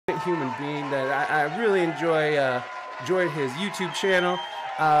human being that I really enjoyed his YouTube channel.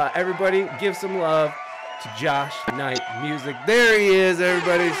 Everybody, give some love to JoshKnightMusic. There he is,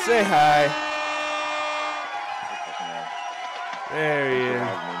 everybody. Say hi. There he is.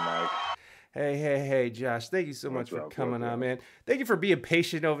 Hey, Josh. Thank you so much for coming on, man. Thank you for being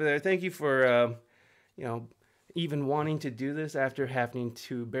patient over there. Thank you for, even wanting to do this after having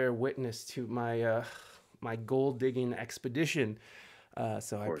to bear witness to my my gold digging expedition.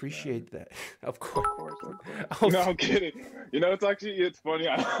 So I appreciate that. Of course. No, I'm kidding. You know, it's funny.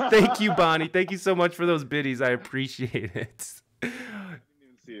 Thank you, Bonnie. Thank you so much for those biddies. I appreciate it. I didn't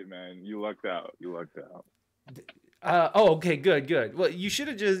even see it, man. You lucked out. Okay, good. Well, you should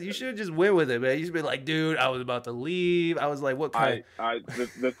have just went with it, man. You should be like, dude, I was about to leave. I was like, what kind?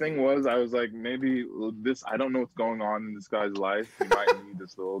 The thing was, I was like, maybe this. I don't know what's going on in this guy's life. He might need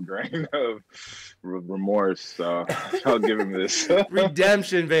this little grain of remorse. So I'll give him this.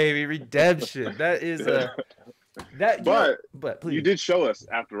 Redemption, baby, redemption. That is that. But please. You did show us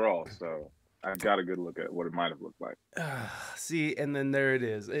after all, so I got a good look at what it might have looked like. See, and then there it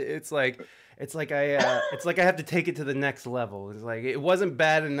is. It's like I have to take it to the next level. It's like it wasn't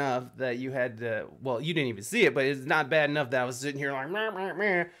bad enough that you had to. Well, you didn't even see it, but it's not bad enough that I was sitting here like meh, meh,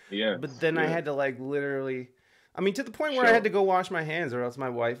 meh. Yeah. But then I had to like literally. I mean, to the point where I had to go wash my hands, or else my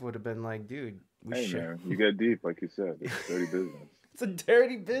wife would have been like, "Dude, hey, man, you get deep, like you said. It's dirty business. It's a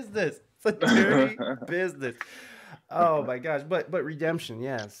dirty business. It's a dirty business." Oh my gosh, but redemption,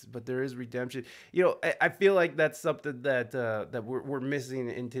 yes, but there is redemption. You know, I feel like that's something that that we're missing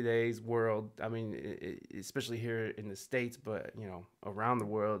in today's world. I mean, especially here in the States, but you know, around the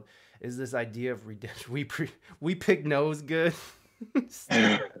world, is this idea of redemption. We pick nose good.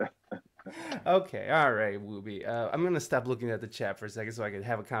 Okay, all right, Wooby. I'm gonna stop looking at the chat for a second so I can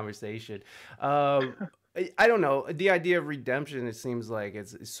have a conversation. I don't know, the idea of redemption. It seems like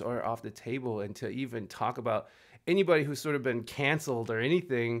it's sort of off the table, and to even talk about anybody who's sort of been canceled or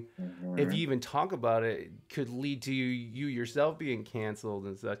anything, if you even talk about it, could lead to you yourself being canceled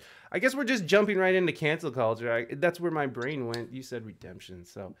and such. I guess we're just jumping right into cancel culture. That's where my brain went. You said redemption,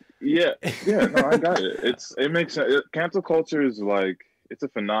 so yeah, no, I got it. It makes sense. Cancel culture is like, it's a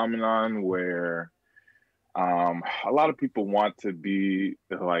phenomenon where a lot of people want to be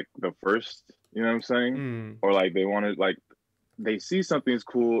like the first. You know what I'm saying? Or like they want to like. They see something's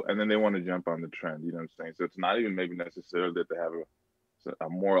cool and then they want to jump on the trend, you know what I'm saying? So it's not even maybe necessarily that they have a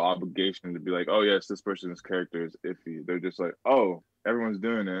moral obligation to be like, oh yes, this person's character is iffy. They're just like, oh, everyone's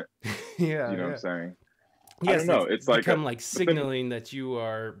doing it. Yeah. You know what I'm saying? Yes, I don't know. It's like become like signaling that you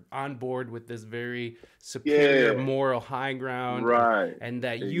are on board with this very superior moral high ground, right? And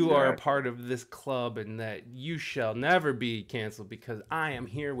that you are a part of this club, and that you shall never be canceled because I am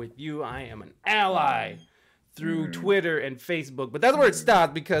here with you. I am an ally. Through Twitter and Facebook, but that's where it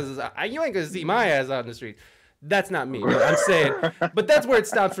stopped because you ain't gonna see my ass out in the streets. That's not me. But I'm saying, but that's where it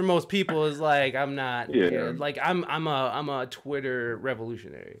stops for most people. Is like I'm not. Like I'm a Twitter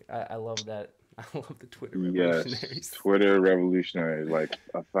revolutionary. I love that. I love the Twitter revolutionaries. Yes, Twitter revolutionary, like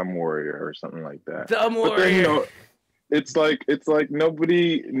a thumb warrior or something like that. Thumb warrior. But then, you know, it's like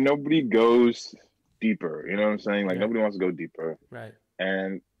nobody goes deeper. You know what I'm saying? Like nobody wants to go deeper. Right.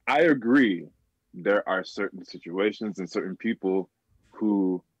 And I agree. There are certain situations and certain people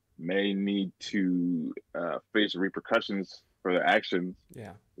who may need to face repercussions for their actions,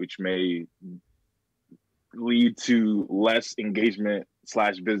 which may lead to less engagement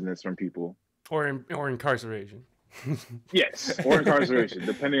 / business from people, or incarceration. Yes, or incarceration,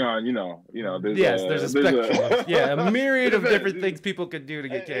 depending on there's a spectrum. A myriad of different things people could do to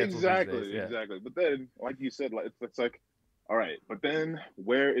get canceled. Exactly. But then, like you said, like it's like, all right, but then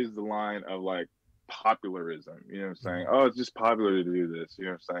where is the line of like popularism? You know what I'm saying? Oh, it's just popular to do this. You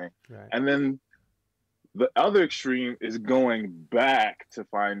know what I'm saying? Right. And then the other extreme is going back to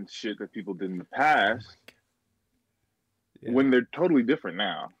find shit that people did in the past when they're totally different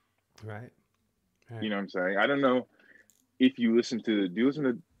now. Right. You know what I'm saying? I don't know if you listen to do you listen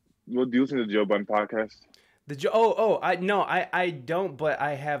to the Joe Budden podcast? I don't, but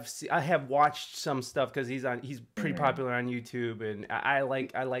I have watched some stuff because he's pretty popular on YouTube, and I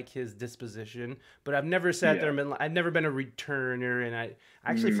like his disposition, but I've never sat there and been, I've never been a returner, and I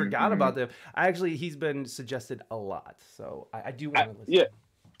actually forgot about them. He's been suggested a lot, so I do want to listen. Yeah,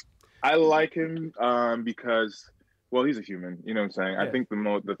 I like him because, well, he's a human, you know what I'm saying? I think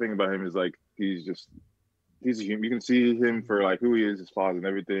the thing about him is like he's a human. You can see him for like who he is, his flaws and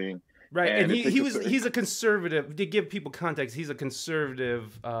everything. Right, and he's a conservative. To give people context, he's a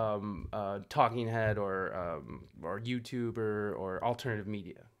conservative talking head or YouTuber or alternative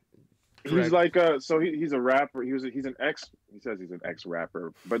media. He's Correct. like he's a rapper. He's an ex. He says he's an ex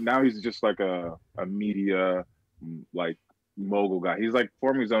rapper, but now he's just like a media like mogul guy. He's like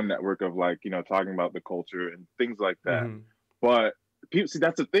forming his own network of like talking about the culture and things like that. Hmm. But people see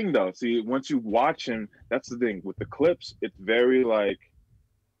that's the thing though. See, once you watch him, that's the thing with the clips. It's very like,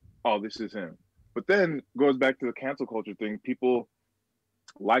 oh, this is him. But then goes back to the cancel culture thing. People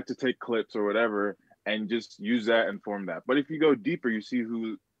like to take clips or whatever and just use that and form that. But if you go deeper, you see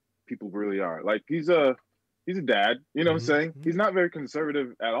who people really are. Like he's a dad, you know what I'm Hmm. saying? He's not very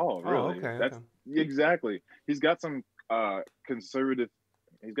conservative at all, Oh, really. okay, okay. That's exactly. He's got some conservative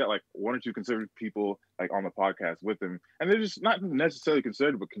he's got like one or two conservative people like on the podcast with him, and they're just not necessarily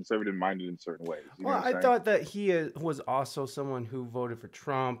conservative, but conservative minded in certain ways. You know Well, what I I'm saying? thought that he was also someone who voted for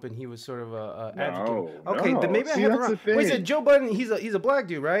Trump, and he was sort of a advocate. No, Okay, then no. maybe I See, have it that's wrong. the Wait, is it thing. Joe Budden? He's a black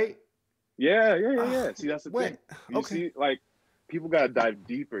dude, right? Yeah, yeah, yeah, Oh, yeah. See, that's the thing. what? You Okay. see, like people gotta dive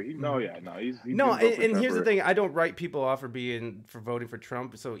deeper. Mhm. Yeah, no, he No, didn't vote for and Trump here's the or thing: I don't write people off for voting for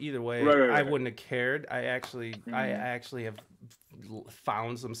Trump. So either right, way, I right, right. wouldn't have cared. I Mm-hmm. actually have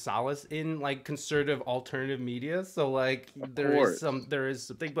found some solace in like conservative alternative media. So like Of there course. is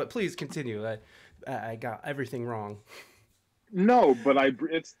something. But please continue. I got everything wrong. No, but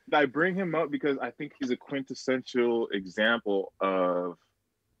I bring him up because I think he's a quintessential example of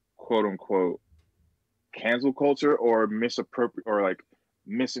quote unquote cancel culture or misappropriate or like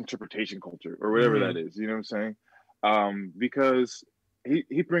misinterpretation culture or whatever that Hmm. is. You know what I'm saying? Because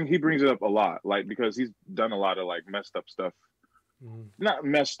he brings it up a lot, like because he's done a lot of like messed up stuff. Hmm. Not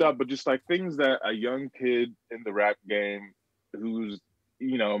messed up, but just like things that a young kid in the rap game who's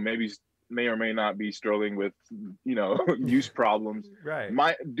maybe may or may not be struggling with use problems Right.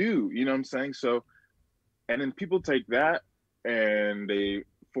 might do. You know what I'm saying? So and then people take that and they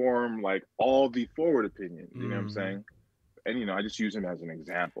form like all the forward opinions. You know what I'm Hmm. saying? And I just use him as an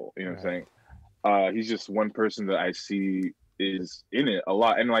example. You know what I'm Right. saying? He's just one person that I see is in it a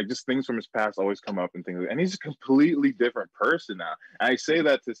lot, and like just things from his past always come up and things. And he's a completely different person now. And I say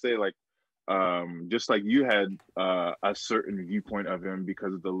that to say like, just like you had a certain viewpoint of him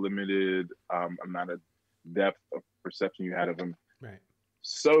because of the limited amount of depth of perception you had of him. Right.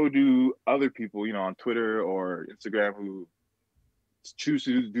 So do other people, on Twitter or Instagram who choose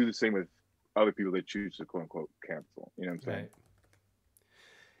to do the same with other people they choose to quote unquote cancel. You know what I'm saying? Right.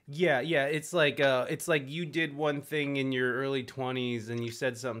 Yeah, yeah, it's like you did one thing in your early 20s and you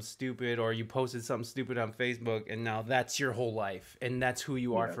said something stupid or you posted something stupid on Facebook and now that's your whole life and that's who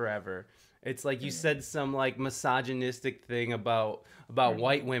you are Yeah. forever. It's like you Mm-hmm. said some like misogynistic thing about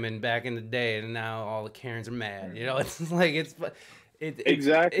white Mm-hmm. women back in the day and now all the Karens are mad. You know, Mm-hmm. it's like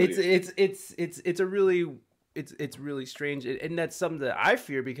Exactly. it's a really it's really strange and that's something that I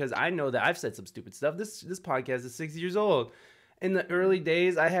fear because I know that I've said some stupid stuff. This podcast is 6 years old. In the early Mm-hmm.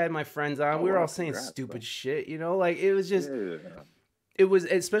 days, I had my friends on. Oh We were all wow, saying congrats, stupid bro. shit, like it was just Yeah. it was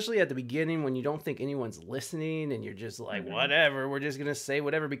especially at the beginning when you don't think anyone's listening and you're just like Mm-hmm. whatever, we're just gonna say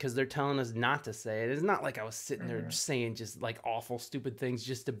whatever because they're telling us not to say it. It's not like I was sitting there Mm-hmm. saying just like awful stupid things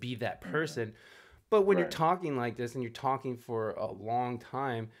just to be that Mm-hmm. person. But when you're Right. talking like this and you're talking for a long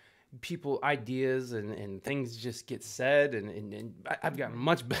time, people ideas and things just get said and I've gotten Mm-hmm.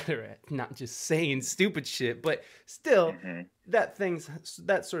 much better at not just saying stupid shit, but still Mm-hmm.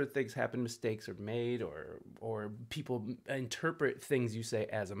 that sort of things happen, mistakes are made or people interpret things you say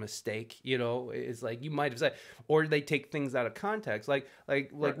as a mistake. It's like you might have said, or they take things out of context, like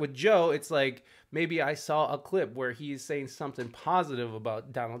Right. with Joe. It's like maybe I saw a clip where he's saying something positive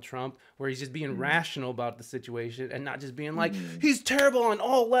about Donald Trump, where he's just being Mm-hmm. rational about the situation and not just being like Mm-hmm. he's terrible on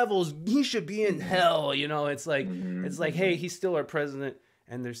all levels, he should be in Mm-hmm. hell. It's like hey, Mm-hmm. he's still our president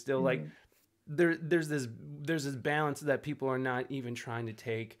and there's still like Mm-hmm. there's this balance that people are not even trying to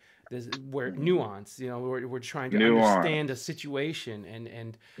take, this where Mm-hmm. nuance, we're trying to understand a Nuance. situation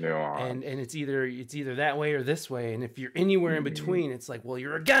and Nuance. it's either that way or this way, and if you're anywhere in Mm-hmm. between it's like, well,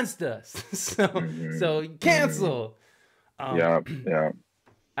 you're against us. so Mm-hmm. so Mm-hmm. cancel. um Yeah. Yeah.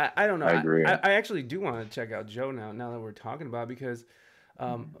 I don't know. I I, agree. I I actually do want to check out Joe now that we're talking about, because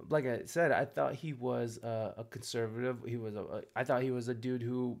like I said, I thought he was a conservative. I thought he was a dude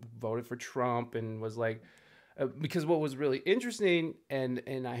who voted for Trump and was like, because what was really interesting, and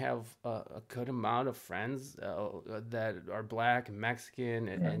I have a good amount of friends that are black and Mexican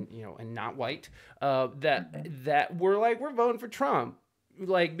Mm-hmm. and not white, that Mm-hmm. that were like, we're voting for Trump,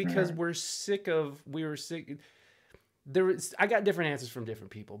 like because Mm-hmm. we were sick. I got different answers from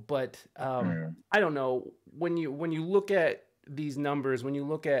different people, but Mm-hmm. I don't know, when you look at these numbers, when you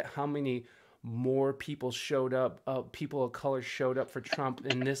look at how many more people showed up, people of color showed up for Trump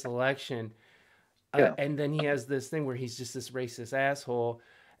in this election, Yeah. and then he has this thing where he's just this racist asshole,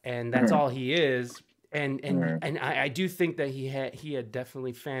 and that's all he is. Mm-hmm. And I do think that he had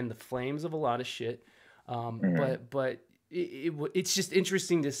definitely fanned the flames of a lot of shit. Mm-hmm. But it's just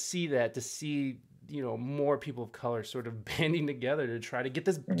interesting to see that, to see, you know, more people of color sort of banding together to try to get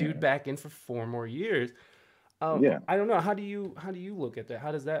this dude Mm-hmm. back in for 4 more years. Yeah. I don't know. How do you look at that?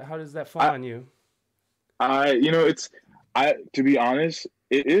 How does that fall I on you? it's to be honest,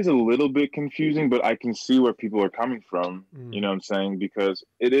 it is a little bit confusing, but I can see where people are coming from. You Mm, know what I'm saying? Because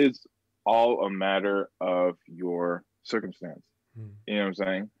it is all a matter of your circumstance. mm, You know what I'm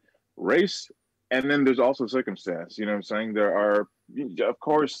saying? Race, and then there's also circumstance. You know what I'm saying? There are, of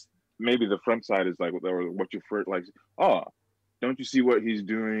course, maybe the front side is like what you first like. Oh, don't you see what he's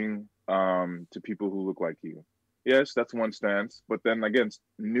doing to people who look like you? Yes, that's one stance, but then again,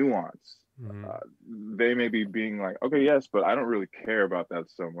 nuance. mm, Uh, they may be being like, okay, yes, but I don't really care about that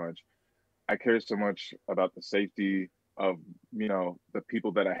so much. I care so much about the safety of the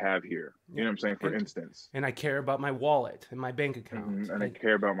people that I have here. You yeah. know what I'm saying? For And instance, and I care about my wallet and my bank account. and I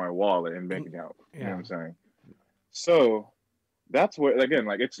care about my wallet and bank And account. You know what yeah, I'm saying? So that's where again,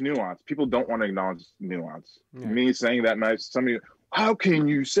 like it's nuance. People don't want to acknowledge nuance. yeah. Me saying that nice, somebody, how can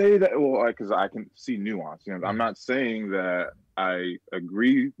you say that? Well, because I can see nuance. I'm Mm, not saying that I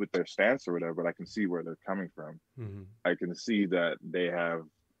agree with their stance or whatever, but I can see where they're coming from. mm, I can see that they have,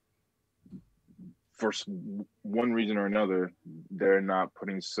 for one reason or another, they're not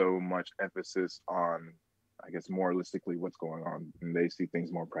putting so much emphasis on, I guess, moralistically what's going on, and they see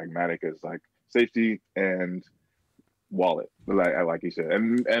things more pragmatic as like safety and wallet, like you said,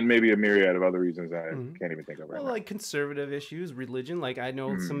 and maybe a myriad of other reasons that I mm. can't even think of right Well, now. like conservative issues, religion. Like I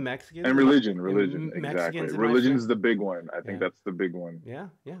know some Mm. Mexicans And in religion, exactly. Mexicans in my Religion's family. the big one. I think Yeah. that's the big one. Yeah,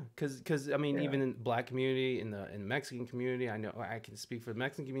 yeah, because I mean, Yeah. even in Black community, in the Mexican community, I know I can speak for the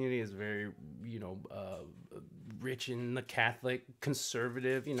Mexican community is very, rich in the Catholic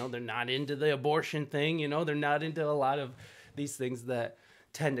conservative. You know, they're not into the abortion thing. You know, they're not into a lot of these things that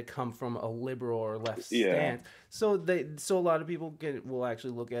tend to come from a liberal or left Yeah. stance. So a lot of people will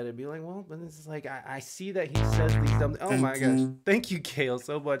actually look at it and be like, well, but this is like I see that he says these dumb. Oh my gosh! Thank you, Kale,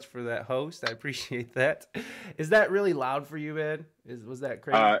 so much for that host. I appreciate that. Is that really loud for you, man? Was that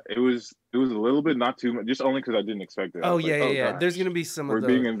crazy? It was a little bit, not too much, just only because I didn't expect it. I Oh was yeah, like, yeah, oh yeah. There's gosh, gonna be some of we're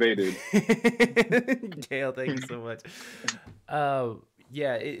being those. invaded. Kale, thank you so much.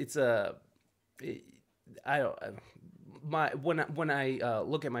 Yeah, it's a. It, I don't. My when I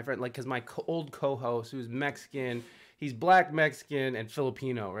look at my friend, like, because my old co-host who's Mexican, he's Black, Mexican, and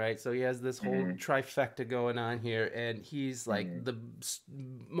Filipino, right? So he has this whole Hmm. trifecta going on here, and he's like Hmm. the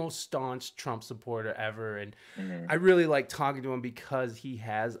most staunch Trump supporter ever, and Hmm. I really like talking to him because he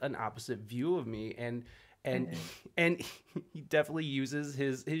has an opposite view of me, and Hmm. and he definitely uses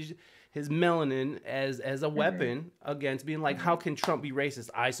his melanin as a Hmm. weapon against being like, how Hmm. can Trump be racist?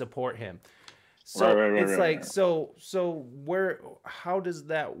 I support him. Right, So right, right, it's right, like, right. how does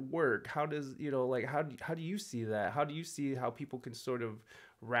that work? How does, like, how do you see that? How do you see how people can sort of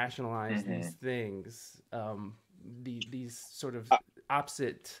rationalize these Hmm. things, these sort of I,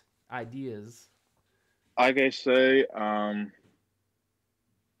 opposite ideas? like I say,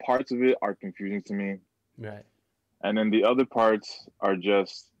 parts of it are confusing to me, Right. and then the other parts are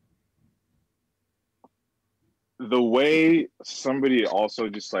just the way somebody also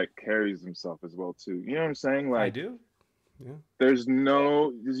just like carries himself as well too. You know what I'm saying? I Like do. Yeah.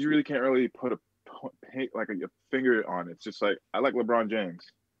 you really can't really put a finger on it. It's just like I like LeBron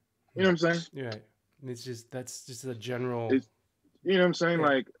James. You know what I'm saying? You're right. That's just a general. It's you know what I'm saying? Yeah.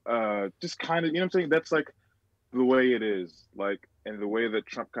 Like just kind of, you know what I'm saying? That's like the way it is. Like, and the way that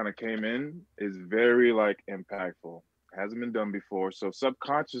Trump kind of came in is very like impactful. Hasn't been done before. So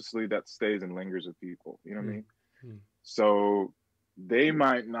subconsciously that stays and lingers with people. You know what I Hmm. mean? Hmm. So they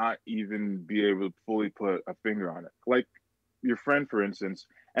might not even be able to fully put a finger on it. Like your friend, for instance,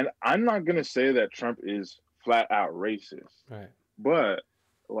 and I'm not gonna say that Trump is flat out racist, Right. but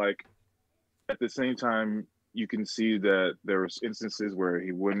like at the same time, you can see that there was instances where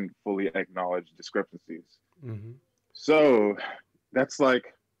he wouldn't fully acknowledge discrepancies. Mm-hmm. So that's like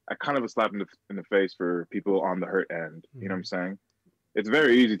a kind of a slap in the face for people on the hurt end. You know what Mm-hmm. I'm saying? It's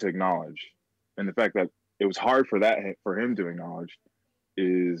very easy to acknowledge, and the fact that it was hard for him to acknowledge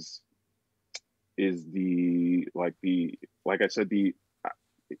is the like I said, I'm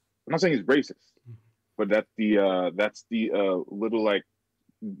not saying he's racist, but that's the little like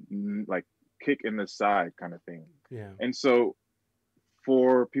kick in the side kind of thing. Yeah. And so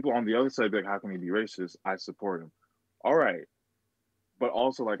for people on the other side, like, how can he be racist? I support him. All right. But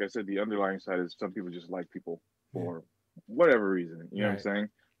also, like I said, the underlying side is some people just like people Yeah. for whatever reason. You know what I'm Right. saying?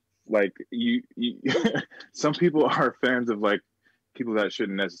 Like you some people are fans of like people that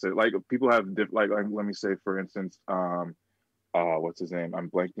shouldn't necessarily, like, people have like let me say, for instance, what's his name? I'm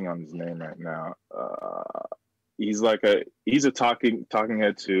blanking on his name right now. He's a talking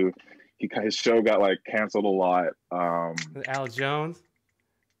head too. His show got like canceled a lot. Alex Jones.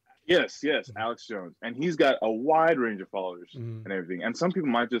 Yes, Alex Jones, and he's got a wide range of followers Mm-hmm. and everything. And some people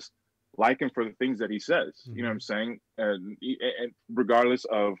might just like him for the things that he says. Mm-hmm. You know what I'm saying? And regardless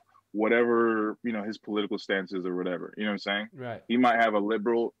of whatever, you know, his political stances or whatever. You know what I'm saying? Right. He might have a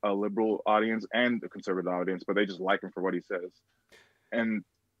liberal audience and a conservative audience, but they just like him for what he says. And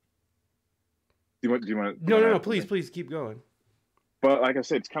do you want? No. Please keep going. But like I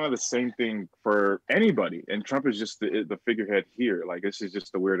said, it's kind of the same thing for anybody, and Trump is just the figurehead here. Like, this is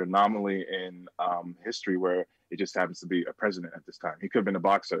just a weird anomaly in history where it just happens to be a president at this time. He could have been a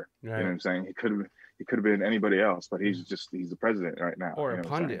boxer. Right. You know what I'm saying? He could have been anybody else, but he's the president right now. Or a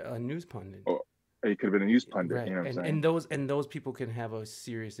pundit, a news pundit. Or he could have been a news pundit. Right. You know what I'm saying? And those people can have a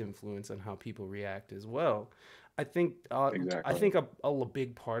serious influence on how people react as well. I think exactly. I think a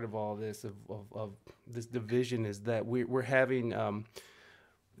big part of all this of this division is that we're having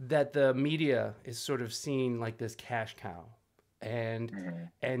that the media is sort of seen like this cash cow, and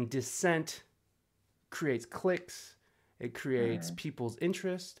dissent creates clicks, it creates people's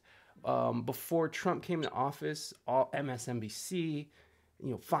interest. Before Trump came into office, all MSNBC,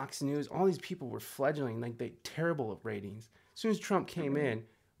 Fox News, all these people were fledgling, like they terrible at ratings. As soon as Trump came in,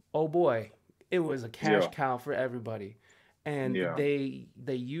 oh boy, it was a cash cow for everybody, and they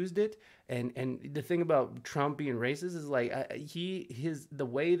used it. And the thing about Trump being racist is like the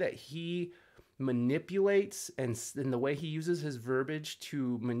way that he manipulates and the way he uses his verbiage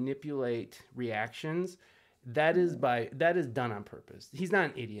to manipulate reactions. That is done on purpose. He's not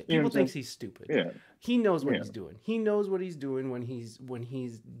an idiot. People think he's stupid. Yeah. He knows what he's doing. He knows what he's doing when he's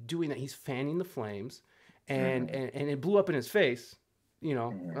doing that. He's fanning the flames, and it blew up in his face.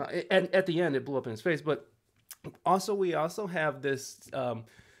 At the end, it blew up in his face. But also, we also have this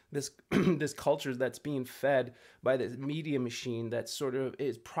this culture that's being fed by this media machine that sort of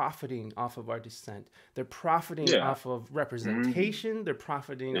is profiting off of our dissent. They're profiting off of representation. They're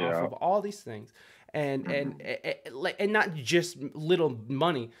profiting off of all these things, and not just little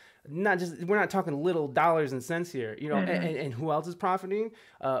money. We're not talking little dollars and cents here, and who else is profiting?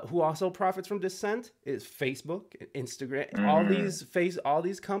 Who also profits from dissent is Facebook, Instagram, all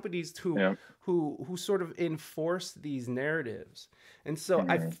these companies who sort of enforce these narratives. And so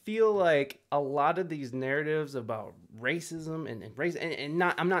I feel like a lot of these narratives about racism and race, and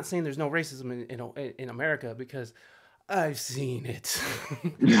I'm not saying there's no racism in America, because I've seen it.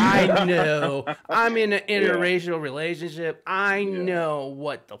 I know. I'm in an interracial relationship. I know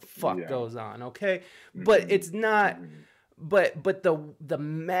what the fuck goes on, okay? But it's not but the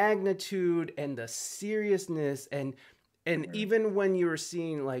magnitude and the seriousness and even when you were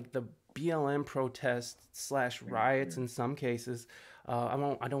seeing like the BLM protests / riots in some cases, I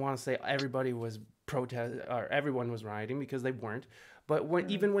don't want to say everybody was or everyone was rioting, because they weren't. But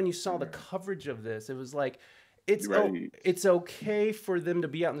even when you saw the coverage of this, it was like, it's okay for them to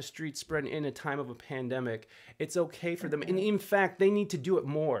be out in the streets spreading in a time of a pandemic. It's okay for them. And in fact, they need to do it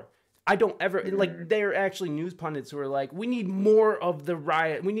more. I don't ever, like, they're actually news pundits who are like, we need more of the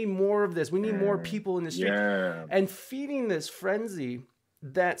riot. We need more of this. We need more people in the street. Yeah. And feeding this frenzy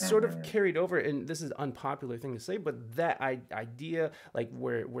that sort of carried over, and this is an unpopular thing to say, but that idea, like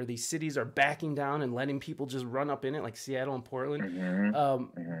where these cities are backing down and letting people just run up in it, like Seattle and Portland,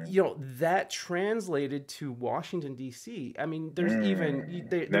 that translated to Washington, D.C. I mean, there's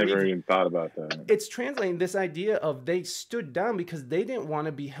never even thought about that. It's translating this idea of they stood down because they didn't want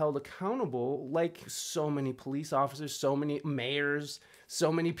to be held accountable, like so many police officers, so many mayors,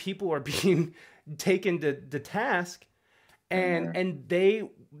 so many people are being taken to task. And they,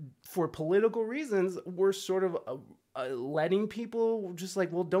 for political reasons, were sort of letting people just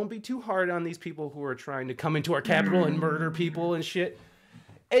like, well, don't be too hard on these people who are trying to come into our capital and murder people and shit.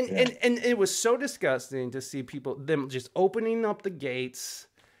 And it was so disgusting to see them just opening up the gates,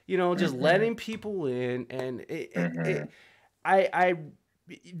 just letting people in. And it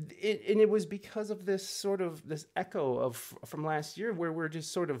was because of this echo from last year where we're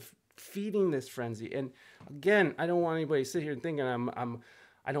just sort of feeding this frenzy. And again, I don't want anybody to sit here and thinking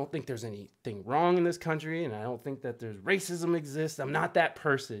I don't think there's anything wrong in this country, and I don't think that there's racism exists. I'm not that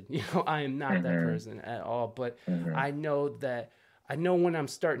person. I am not that person at all. But I know when I'm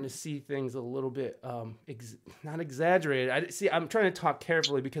starting to see things a little bit not exaggerated. I'm trying to talk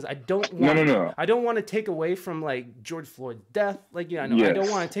carefully because I don't want I don't want to take away from like George Floyd's death. Like, I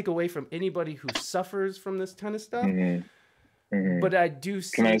don't want to take away from anybody who suffers from this kind of stuff. but I do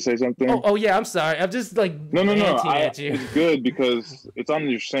Can I see. say something? Oh yeah, I'm sorry. I'm just like No, ranting at you. it's good because it's on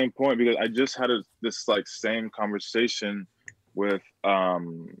your same point, because I just had this like same conversation with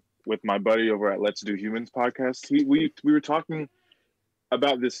my buddy over at Let's Do Humans podcast. We were talking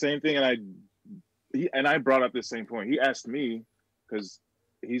about this same thing, and I brought up this same point. He asked me, because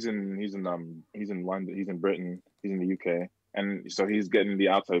he's in London, he's in Britain, he's in the UK, and so he's getting the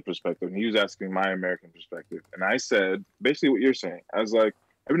outside perspective. And he was asking my American perspective, and I said basically what you're saying. I was like,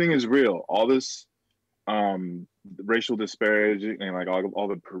 everything is real. All this racial disparity and like all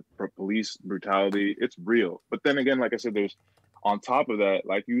the police brutality, it's real. But then again, like I said, there's on top of that,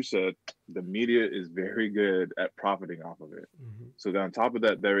 like you said, the media is very good at profiting off of it. So then on top of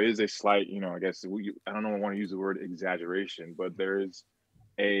that, there is a slight, I guess I don't know, I want to use the word exaggeration, but there is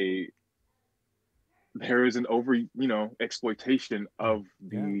an over, exploitation of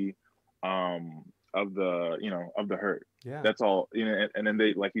the of the hurt. Yeah. That's all. And then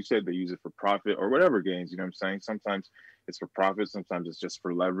they, like you said, they use it for profit or whatever gains. You know what I'm saying? Sometimes it's for profit, sometimes it's just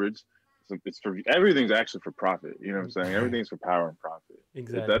for leverage. So it's for everything's actually for profit. You know what I'm saying? Everything's for power and profit.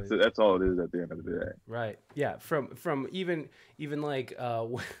 Exactly. That's all it is at the end of the day. Right. Yeah. From even like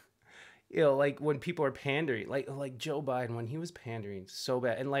like when people are pandering, like Joe Biden, when he was pandering so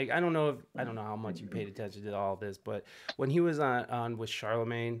bad, and like I don't know how much you paid attention to all this, but when he was on with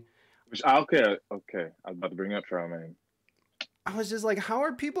Charlemagne, okay, I was about to bring up Charlemagne. I was just like, how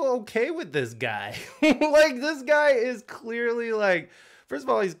are people okay with this guy? Like, this guy is clearly like, first of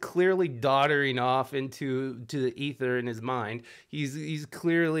all, he's clearly doddering off into the ether in his mind. He's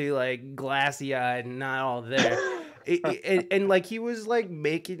clearly like glassy eyed and not all there. And like he was like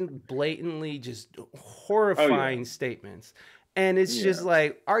making blatantly just horrifying statements, and it's just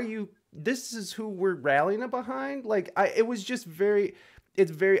like, this is who we're rallying behind? Like, it was just it's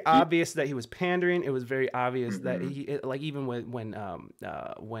very obvious that he was pandering. It was very obvious that like even when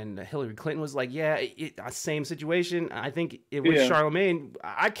Hillary Clinton was like, same situation. I think it was Charlemagne.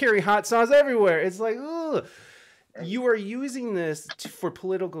 I carry hot sauce everywhere. It's like, ugh. You are using this for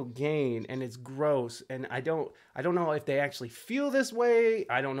political gain, and it's gross. And I don't know if they actually feel this way.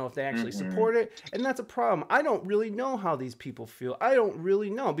 I don't know if they actually support it, and that's a problem. I don't really know how these people feel. I don't really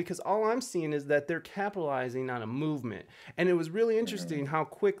know, because all I'm seeing is that they're capitalizing on a movement. And it was really interesting how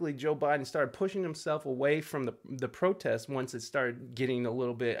quickly Joe Biden started pushing himself away from the protest once it started getting a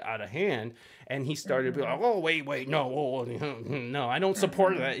little bit out of hand, and he started being like, oh wait, no, no, I don't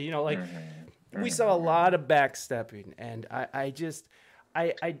support that. We saw a lot of backstepping, and I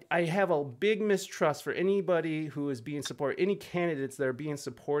have a big mistrust for anybody who is being supported, any candidates that are being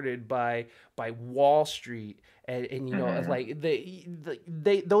supported by Wall Street, and like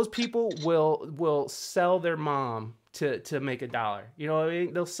those people will sell their mom to make $1. You know what I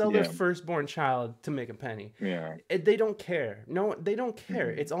mean? They'll sell their firstborn child to make a penny. Yeah. They don't care. No, they don't care.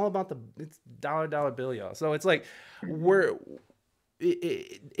 It's all about it's dollar bill, y'all. So it's like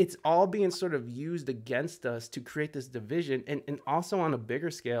it's all being sort of used against us to create this division, and also on a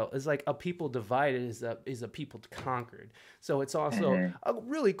bigger scale is like a people divided is a people conquered. So it's also a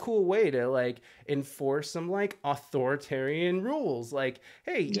really cool way to like enforce some like authoritarian rules, like,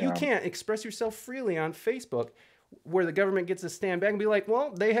 hey, you can't express yourself freely on Facebook, where the government gets to stand back and be like,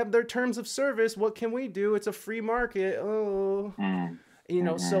 well, they have their terms of service, what can we do? It's a free market. So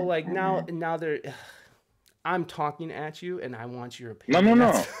like now they're I'm talking at you, and I want your opinion.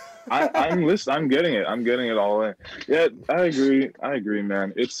 No. I'm listening. I'm getting it. I'm getting it all in. Yeah, I agree,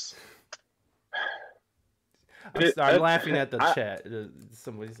 man. I'm laughing at the chat.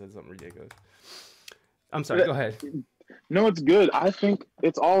 Somebody said something ridiculous. I'm sorry. Go ahead. No, it's good. I think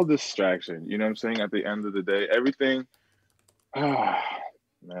it's all distraction. You know what I'm saying? At the end of the day, everything.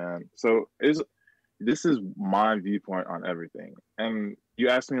 Man. So this is my viewpoint on everything. And you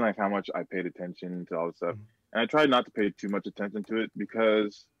asked me like how much I paid attention to all this stuff. And I tried not to pay too much attention to it,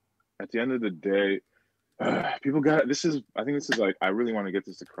 because at the end of the day, people I think this is like, I really want to get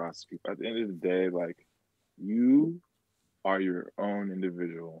this across to people. At the end of the day, like, you are your own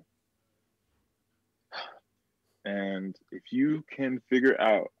individual. And if you can figure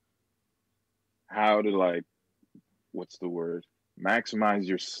out how to, like, what's the word? Maximize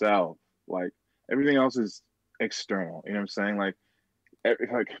yourself. Like, everything else is external. You know what I'm saying? Like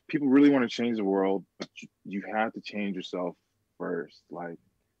people really want to change the world, but you have to change yourself first. Like,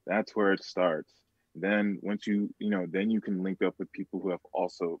 that's where it starts. Then once then you can link up with people who are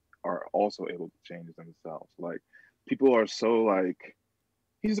also able to change themselves. Like, people are so like,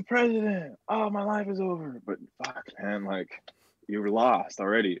 he's the president. Oh, my life is over. But fuck, man, like, you're lost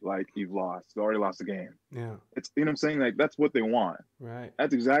already. Like, you've lost. You already lost the game. Yeah. It's, you know what I'm saying? Like, that's what they want. Right.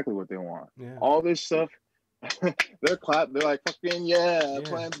 That's exactly what they want. Yeah. All this stuff, they're they're like, fucking yeah,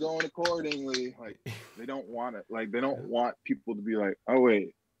 plan's going accordingly. Like they don't want it. Like they don't want people to be like, oh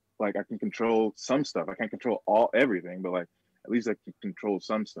wait, like I can control some stuff. I can't control everything, but like at least I can control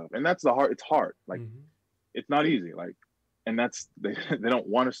some stuff. And that's it's hard. Like it's not easy. Like, and that's they don't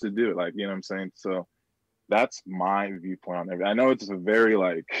want us to do it. Like, you know what I'm saying? So that's my viewpoint on everything. I know it's a very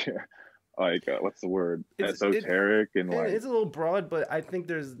like what's the word? Esoteric and like it's a little broad, but I think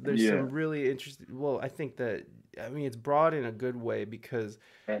there's some really interesting. Well, I think that it's broad in a good way because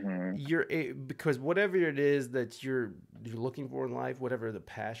because whatever it is that you're looking for in life, whatever the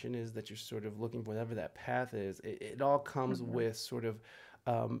passion is that you're sort of looking for, whatever that path is, it all comes with sort of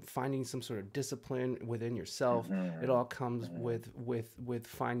finding some sort of discipline within yourself. It all comes with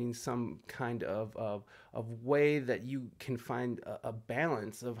finding some kind of way that you can find a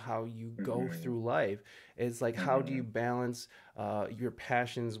balance of how you go through life. It's like, how do you balance your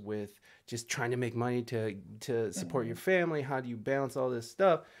passions with just trying to make money to support your family? How do you balance all this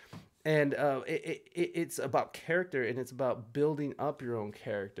stuff? And it's about character, and it's about building up your own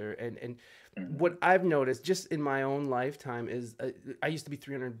character. And what I've noticed just in my own lifetime is I used to be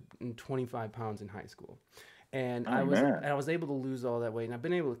 325 pounds in high school. And I was able to lose all that weight, and I've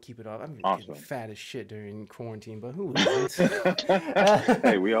been able to keep it off. I'm getting fat as shit during quarantine, but who loses?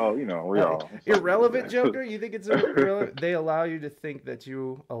 Hey, we all. Irrelevant, Joker? You think it's irrelevant? They allow you to think that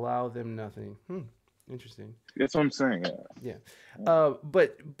you allow them nothing. Interesting. That's what I'm saying. Yeah.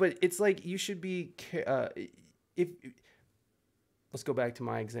 But it's like you should be let's go back to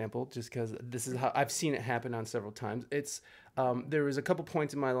my example, just because this is how I've seen it happen on several times. It's there was a couple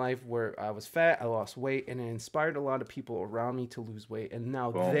points in my life where I was fat, I lost weight, and it inspired a lot of people around me to lose weight, and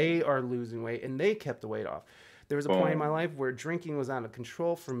now they are losing weight, and they kept the weight off. There was a point in my life where drinking was out of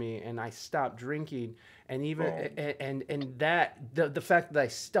control for me, and I stopped drinking. And even and that the fact that I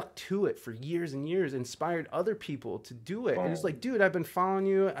stuck to it for years and years inspired other people to do it. And it's like, dude, I've been following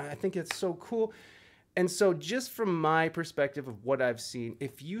you. I think it's so cool. And so just from my perspective of what I've seen,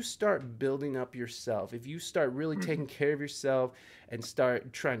 if you start building up yourself, if you start really taking care of yourself and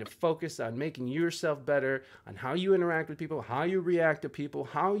start trying to focus on making yourself better, on how you interact with people, how you react to people,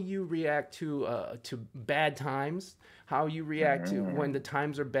 how you react to bad times, how you react to when the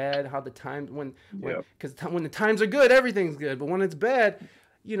times are bad, how the times when the times are good, everything's good, but when it's bad,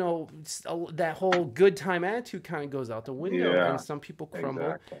 you know, that whole good time attitude kind of goes out the window, and some people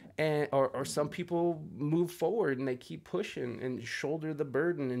crumble, and or some people move forward and they keep pushing and shoulder the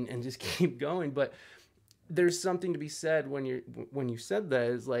burden and just keep going. But there's something to be said when you said that,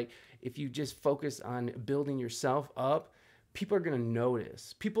 is like, if you just focus on building yourself up, people are going to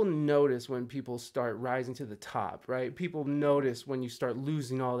notice. People notice when people start rising to the top, right? People notice when you start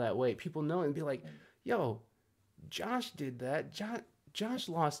losing all that weight. People know and be like, yo, Josh did that. Josh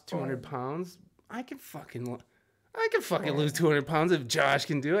lost 200 pounds. I can fucking lose 200 pounds if Josh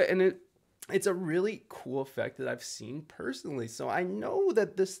can do it. And it's a really cool effect that I've seen personally. So I know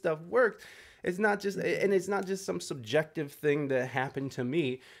that this stuff works. It's not just some subjective thing that happened to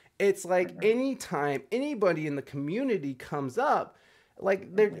me. It's like anytime anybody in the community comes up, like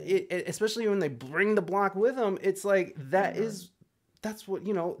especially when they bring the block with them, it's like that's what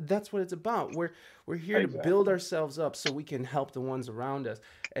it's about. We're here to build ourselves up so we can help the ones around us.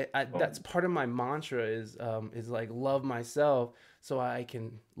 That's part of my mantra is like, love myself so I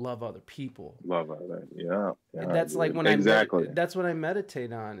can love other people. Love other, yeah. And that's like when that's what I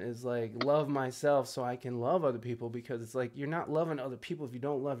meditate on, is like, love myself so I can love other people, because it's like, you're not loving other people if you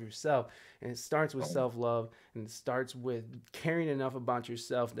don't love yourself. And it starts with self-love, and it starts with caring enough about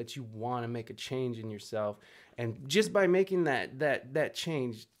yourself that you want to make a change in yourself. And just by making that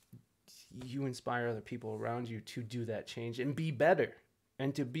change, you inspire other people around you to do that change and be better,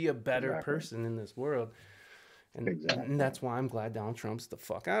 and to be a better person in this world. And that's why I'm glad Donald Trump's the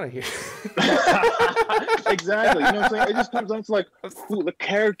fuck out of here. Exactly. You know what I'm saying? It just comes down to like the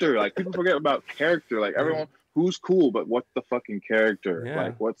character. Like, people forget about character. Like, everyone who's cool, but what's the fucking character?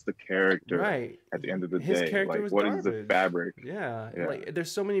 Like, what's the character at the end of the day? Like, what is the fabric? Like,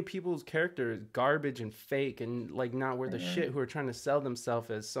 there's so many people's character is garbage and fake and like not worth a shit, who are trying to sell themselves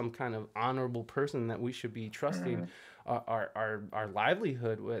as some kind of honorable person that we should be trusting our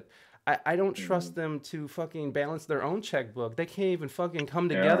livelihood with. I don't trust them to fucking balance their own checkbook. They can't even fucking come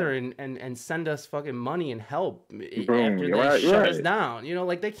together and send us fucking money and help after they shut us down. You know,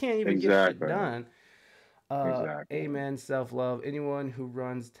 like, they can't even get shit done. Exactly. Amen. Self-love. Anyone who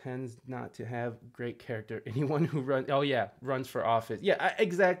runs tends not to have great character. Anyone who runs, oh yeah, runs for office. Yeah,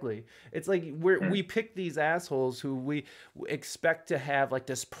 exactly. It's like we pick these assholes who we expect to have like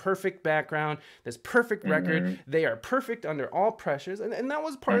this perfect background, this perfect record. They are perfect under all pressures, and that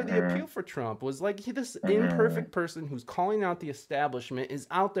was part of the appeal for Trump. Was like this imperfect person who's calling out the establishment is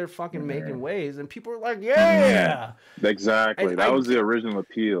out there fucking making waves, and people are like, yeah, exactly. and That was the original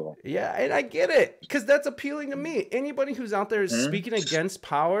appeal. yeah, and I get it because that's appealing to me. Anybody who's out there speaking against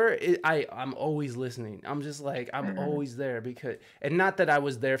power, I'm always listening. I'm just like I'm always there because, and not that I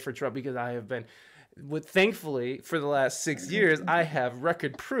was there for Trump because I have been. Thankfully, for the last 6 years, I have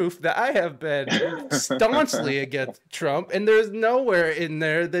record proof that I have been staunchly against Trump, and there's nowhere in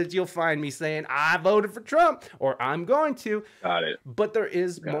there that you'll find me saying I voted for Trump or I'm going to. Got it. But there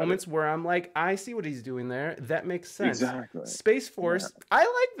is moments where I'm like, I see what he's doing there. That makes sense. Exactly. Space Force, I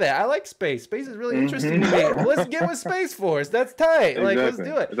like that. I like space. Space is really interesting to me. Let's get with Space Force. That's tight. Like, let's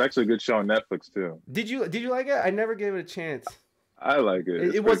do it. It's actually a good show on Netflix too. Did you like it? I never gave it a chance. I like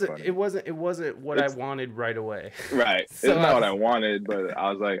it. It wasn't what I wanted right away. Right. So, it's not what I wanted, but I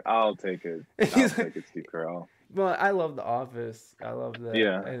was like, I'll take it. I'll take it, Steve Carell. Well, I love The Office. I love that.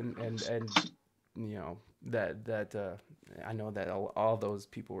 Yeah. And you know that I know that all those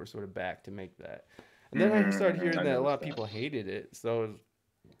people were sort of back to make that. And then I started hearing that a lot of people hated it. So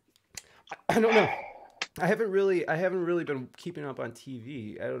I don't know. I haven't really been keeping up on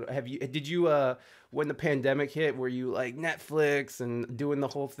TV. I don't know. Did you when the pandemic hit, were you like Netflix and doing the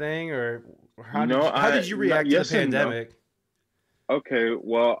whole thing, or how did you react to the pandemic? No. Okay,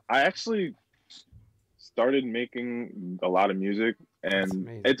 well, I actually started making a lot of music,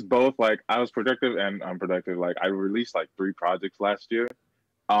 and it's both like I was productive and unproductive. Like I released like 3 projects last year.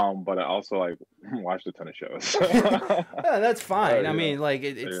 But I also like watched a ton of shows. Yeah, that's fine. I mean, like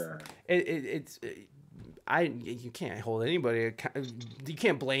you can't hold anybody. You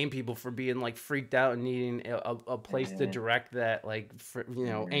can't blame people for being like freaked out and needing a place to direct that like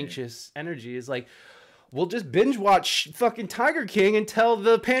anxious energy. Is like, we'll just binge watch fucking Tiger King until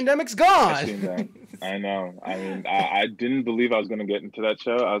the pandemic's gone. I've seen that. I know. I mean, I didn't believe I was gonna get into that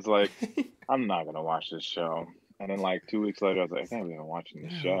show. I was like, I'm not gonna watch this show. And then like 2 weeks later, I was like, I can't believe I'm watching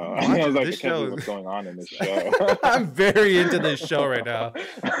this show. I was like, I can't believe what's going on in this show. I'm very into this show right now.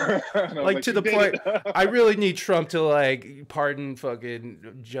 Like to the point, I really need Trump to like pardon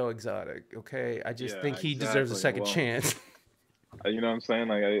fucking Joe Exotic. Okay, I just think he deserves a second chance. You know what I'm saying?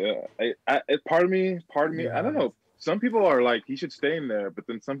 Like, part of me, I don't know. Some people are like, he should stay in there, but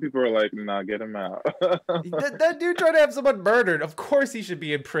then some people are like, nah, get him out. that dude tried to have someone murdered. Of course he should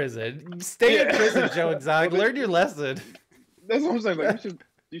be in prison. Stay in prison, Joe Exotic. Learn your lesson. That's what I'm saying. Like,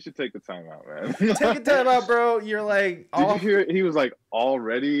 you should take the time out, man. Take a time out, bro. You're like, did you hear? He was like all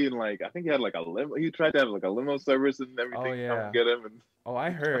ready, and like I think he had like a limo. He tried to have like a limo service and everything to come get him. And I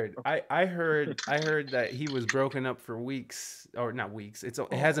heard. I heard that he was broken up for weeks, or not weeks. It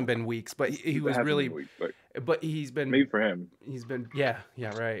hasn't been weeks, but he was really. But he's been made for him. He's been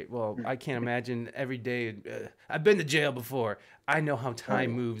right. Well, I can't imagine every day. I've been to jail before. I know how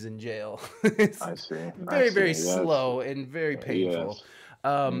time moves in jail. It's I see. Very slow and very painful.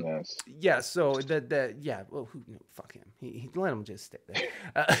 Yes. Yeah, so well, fuck him. He let him just stay there.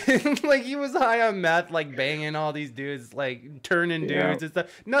 Like he was high on meth, like banging all these dudes, like turning dudes and stuff.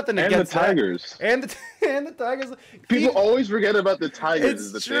 Nothing against the tigers. And the tigers. People always forget about the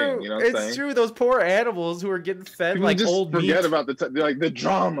tigers. It's true. Thing, you know what I'm saying? It's true. Those poor animals who are getting fed people like just old forget meat. About the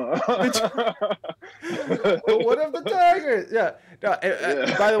drama. But what of the tigers? Yeah. No,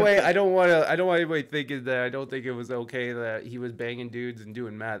 by the way, I don't want anybody thinking that I don't think it was okay that he was banging dudes and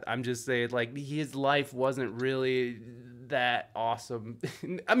doing math. I'm just saying, like, his life wasn't really that awesome.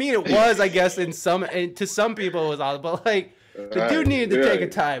 I mean, it was, I guess, to some people it was awesome, but like, the dude needed to take a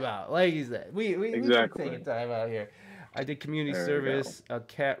time out. Like he said, we need to take a time out here. I did community service, a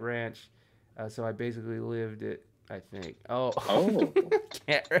cat ranch, so I basically lived it. I think. Oh.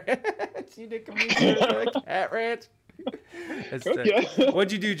 Cat ranch. You did community service at a cat ranch.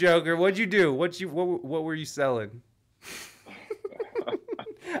 What'd you do, Joker? What'd you do? What were you selling?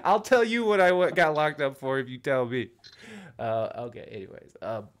 I'll tell you what I got locked up for if you tell me. Okay. Anyways,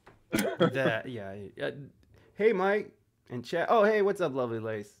 hey, Mike and chat. Oh, hey, what's up, Lovely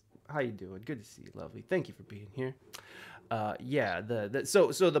Lace? How you doing? Good to see you, Lovely. Thank you for being here.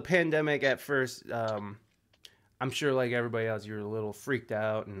 So the pandemic at first. I'm sure, like everybody else, you're a little freaked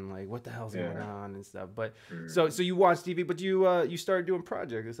out and like, what the hell's going on and stuff. But so you watch TV, but you started doing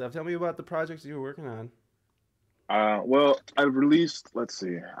projects and stuff. Tell me about the projects you were working on. Well, I released. Let's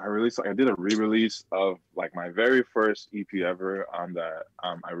see. I did a re-release of like my very first EP ever on that.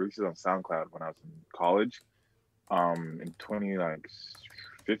 I released it on SoundCloud when I was in college. In 20 like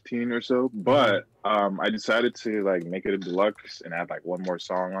 15 or so. Mm-hmm. But I decided to like make it a deluxe and add like one more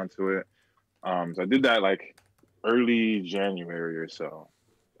song onto it. So I did that like early January or so.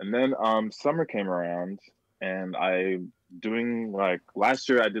 And then summer came around and I doing like last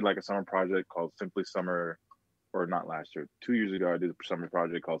year I did like a summer project called Simply Summer, or not last year, 2 years ago I did a summer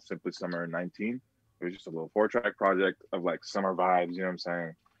project called Simply Summer 19. It was just a little 4-track project of like summer vibes, you know what I'm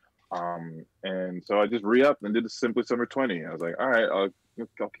saying? And so I just re-upped and did the Simply Summer 20. I was like, all right, I'll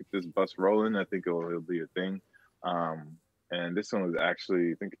keep this bus rolling. I think it'll be a thing. And this one was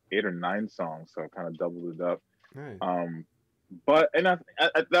actually I think 8 or 9 songs, so I kind of doubled it up. Right. But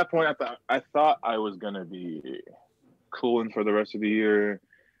at that point I thought I was gonna be cooling for the rest of the year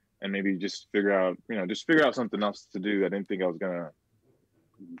and maybe just figure out something else to do. I didn't think I was gonna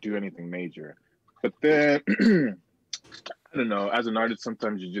do anything major. But then I don't know, as an artist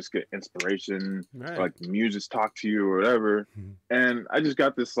sometimes you just get inspiration, Right. like muses talk to you or whatever. Mhm. And I just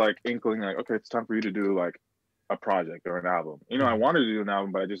got this like inkling like, okay, it's time for you to do like a project or an album. I Mhm. wanted to do an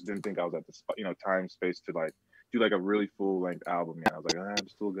album, but I just didn't think I was at the time space to like do like a really full length album yet. I was like, I'm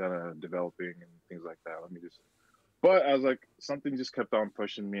still gonna developing and things like that. Let me just. But I was like, something just kept on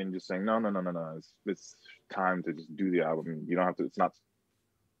pushing me and just saying, no, no, no, no, no. It's time to just do the album. You don't have to. It's not.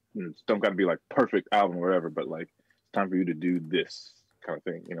 It don't got to be like perfect album or whatever. But like, it's time for you to do this kind of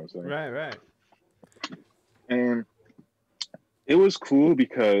thing. You know what I'm saying? Right. Right. And it was cool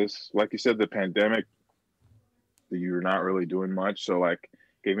because, like you said, the pandemic, you're not really doing much. So like,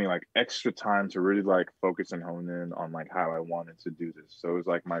 gave me like extra time to really like focus and hone in on like how I wanted to do this. So it was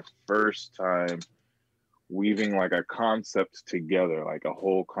like my first time weaving like a concept together, like a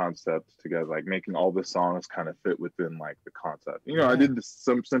whole concept together, like making all the songs kind of fit within like the concept. I Yeah. did this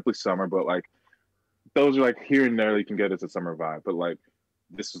some Simply Summer, but like those are like here and there you can get as a summer vibe. But like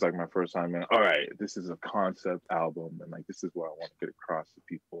this was like my first time and all right, this is a concept album and like this is what I want to get across to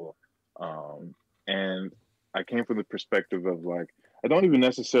people. And I came from the perspective of like I don't even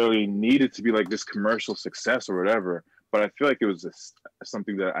necessarily need it to be like this commercial success or whatever, but I feel like it was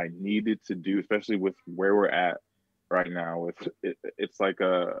something that I needed to do, especially with where we're at right now. With it's like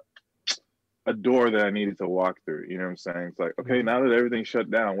a door that I needed to walk through. You know what I'm saying? It's like, okay, Mm-hmm. now that everything's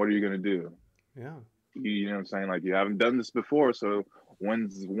shut down, what are you gonna do? Yeah. You know what I'm saying? Like you haven't done this before, so when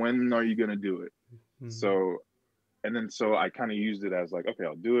are you gonna do it? Mm-hmm. So and then so I kind of used it as like, okay,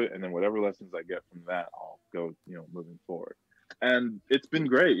 I'll do it, and then whatever lessons I get from that, I'll go, moving forward. And it's been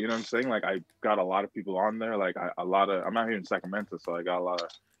great, you know what I'm saying? Like I got a lot of people on there, like a lot of I'm out here in Sacramento, so I got a lot of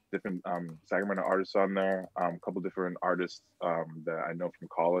different Sacramento artists on there, a couple different artists that I know from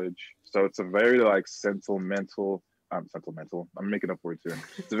college. So it's a very like sentimental. I'm making up words here.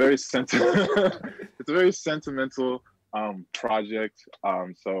 It's a very it's a very sentimental project.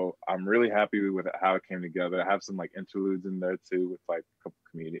 So I'm really happy with how it came together. I have some like interludes in there too with like a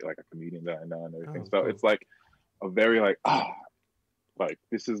comedian that I know and everything. Oh, So cool. it's like a very like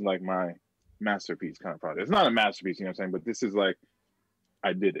this is like my masterpiece kind of project. It's not a masterpiece, you know what I'm saying, but this is like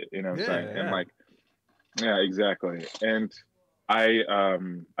I did it, you know what I'm saying? Yeah. And Yeah. like yeah, exactly. And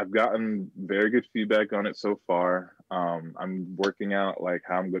I've gotten very good feedback on it so far. I'm working out like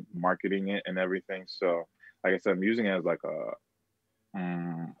how I'm good marketing it and everything. So like I said, I'm using it as like a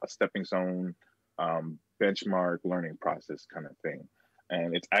stepping stone, benchmark learning process kind of thing.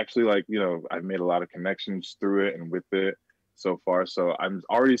 And it's actually like, I've made a lot of connections through it and with it so far. So I'm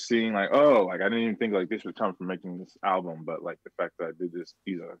already seeing like, oh, like I didn't even think like this would come from making this album, but like the fact that I did this,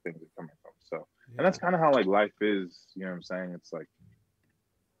 these are the things that coming from. So, and Yeah. that's kind of how like life is, you know what I'm saying? It's like,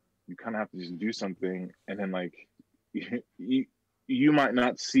 you kind of have to just do something and then like, you, you might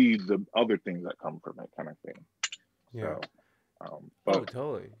not see the other things that come from it kind of thing. Yeah. So, Oh, but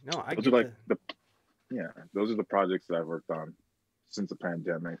totally. No, I those are get like that. yeah, those are the projects that I've worked on since the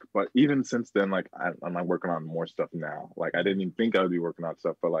pandemic. But even since then, like I'm like working on more stuff now. Like I didn't even think I would be working on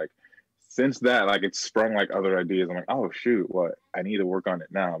stuff, but like since that, like it's sprung like other ideas. I'm like, oh shoot, what I need to work on it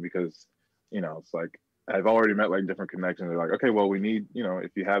now because it's like I've already met like different connections. They're like, okay, well we need,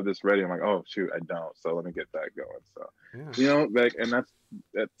 if you have this ready. I'm like, oh shoot, I don't. So let me get that going. So Yeah. like, and that's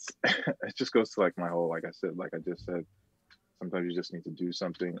it just goes to like my whole like I just said, sometimes you just need to do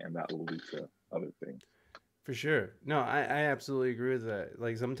something and that will lead to other things. For sure. No, I absolutely agree with that.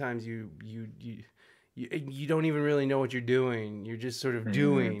 Like sometimes you don't even really know what you're doing. You're just sort of Mm-hmm.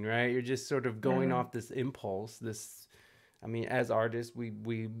 doing, right? You're just sort of going Mm-hmm. off this impulse, this I mean, as artists, we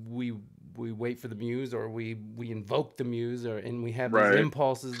wait for the muse, or we invoke the muse, or and we have these Right.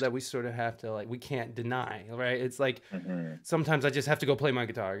 impulses that we sort of have to, like, we can't deny, right? It's like Hmm. sometimes I just have to go play my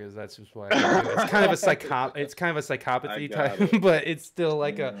guitar because that's just what I do. It's kind of a it's kind of a I psychopathy got type, it. but it's still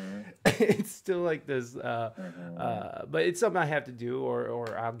like a Hmm. it's still like this Hmm. but it's something I have to do,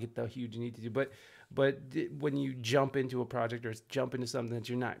 or I'll get the huge need to do. But when you jump into a project or jump into something that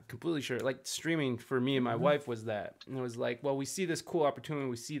you're not completely sure, like streaming for me and my wife was that. And it was like, well, we see this cool opportunity,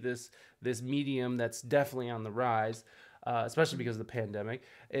 we see this medium that's definitely on the rise, especially because of the pandemic.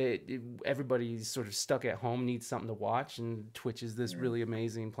 Everybody's sort of stuck at home, needs something to watch, and Twitch is this really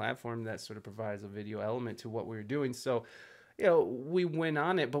amazing platform that sort of provides a video element to what we were doing. So, you know, we went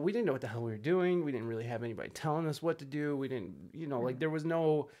on it, but we didn't know what the hell we were doing. We didn't really have anybody telling us what to do. We didn't, you know, like there was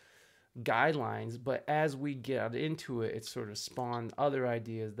no guidelines. But as we get into it, it sort of spawned other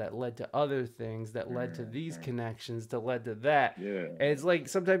ideas that led to other things, that led to these connections, that led to that. Yeah. And it's like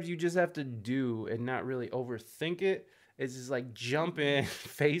sometimes you just have to do and not really overthink it. It's just like jump in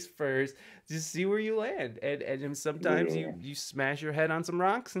face first, just see where you land. And then sometimes you smash your head on some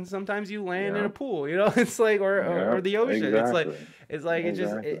rocks, and sometimes you land in a pool, you know. It's like, or the ocean. Exactly. It's like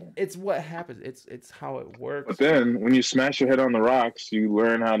Exactly. it's what happens. It's how it But works. then when you smash your head on the rocks, you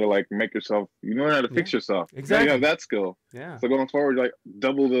learn how to like make yourself, you learn how to Yeah, fix yourself. Now exactly. you have that skill. Yeah. So going forward, like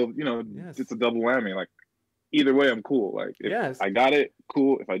double the, you know, Yes. it's a double whammy. Like either way, I'm cool. Like if Yes. I got it,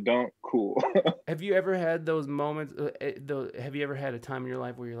 cool. If I don't, cool. Have you ever had those moments? Have you ever had a time in your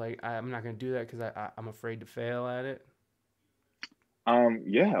life where you're like, I'm not gonna do that because I'm afraid to fail at it?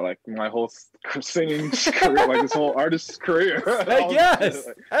 Yeah, like my whole singing career, like this whole artist's career. Like, yes,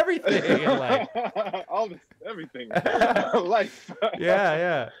 everything in life. All this, everything, life.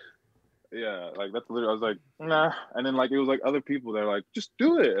 Yeah. Yeah, like that's literally. I was like, nah, and then like it was like other people that are like, just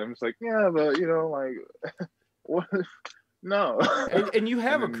do it. I'm just like, yeah, but you know, like, what? No. And you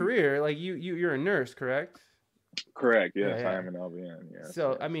have a then, career, like you're a nurse, correct? correct. Yes, Yeah. I am an LVN. Yes.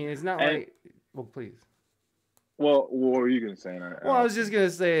 So Yes. I mean, it's not And like, well, please. well, what were you gonna say? Well, I was just gonna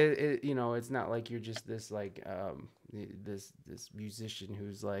say, you know, it's not like you're just this like this musician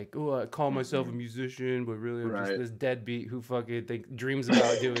who's like, oh, I call myself a musician, but really I'm just Right. this deadbeat who fucking dreams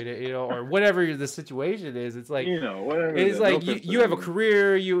about doing it, you know, or whatever the situation is. It's like, you know, whatever. it's No like offense to you have a them.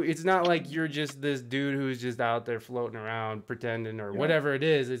 career. It's not like you're just this dude who's just out there floating around pretending or Yeah. whatever it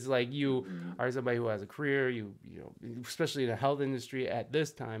is. It's like you are somebody who has a career. You know, especially in the health industry at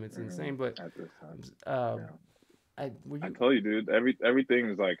this time, it's insane. But At this time. um. I tell you, dude, everything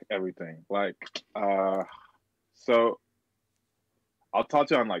is like everything. Like, so I'll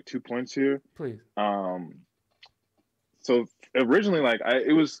touch on like 2 points here. Please. So originally, like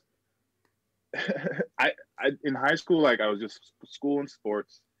it was, I in high school, like I was just school and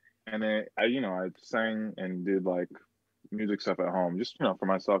sports, and then I sang and did like music stuff at home, just for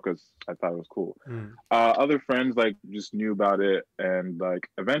myself because I thought it was cool. Other friends like just knew about it, and like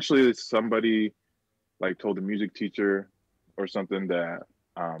eventually somebody like told the music teacher or something that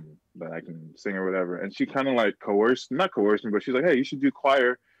that I can sing or whatever, and she kind of like not coerced me, but she's like, hey, you should do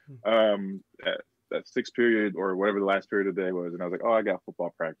choir at sixth period or whatever the last period of the day was. And I was like, oh, I got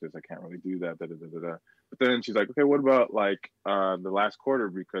football practice, I can't really do that, da, da, da, da, da. But then she's like, okay, what about like the last quarter,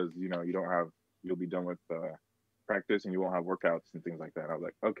 because you'll be done with practice and you won't have workouts and things like that. I was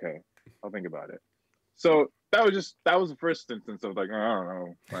like, okay, I'll think about it. So that was the first instance of like, I don't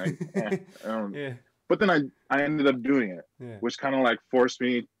know, like I don't. Yeah. But then I ended up doing it, which kind of like forced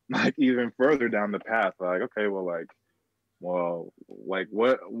me like even further down the path. Like, okay, like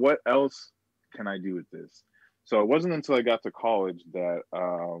what else can I do with this? So it wasn't until I got to college that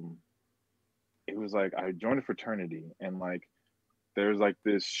it was like I joined a fraternity, and like there's like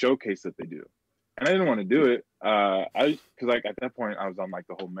this showcase that they do, and I didn't want to do it. Because like at that point I was on like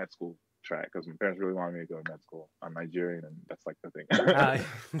the whole med school track because my parents really wanted me to go to med school. I'm Nigerian, and that's like the thing.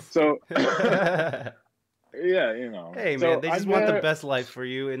 So yeah, Hey so man, they just want the best life for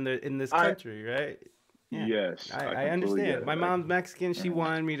you in this country, right? Yeah. Yes, I understand. My mom's Mexican. She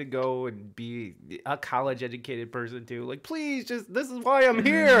wanted me to go and be a college educated person too. Like, please, this is why I'm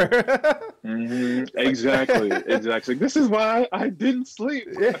here. Exactly. This is why I didn't sleep.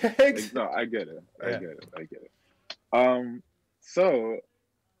 No, I get it. I get it. So,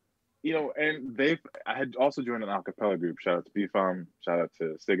 and I had also joined an a cappella group. Shout out to BFAM. Shout out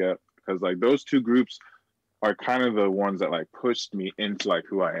to SIGA, because like those two groups are kind of the ones that like pushed me into like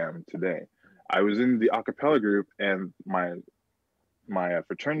who I am today. I was in the a cappella group, and my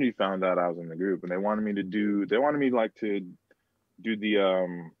fraternity found out I was in the group, and they wanted me to do the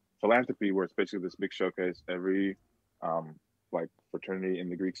philanthropy, where it's basically this big showcase every like fraternity in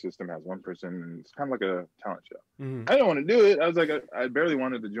the Greek system has one person, and it's kind of like a talent show. Mm-hmm. I didn't want to do it. I was like, I barely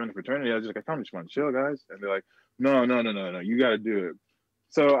wanted to join the fraternity. I was just like, I kind of just want to chill, guys. And they're like, no, you got to do it.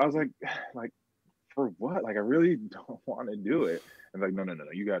 So I was like, for what? Like, I really don't want to do it. And like, no,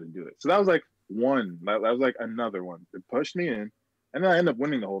 you got to do it. So that was like one. That was like another one. It pushed me in, and then I ended up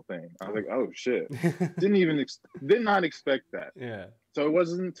winning the whole thing. I was like, oh shit, did not expect that. Yeah. So it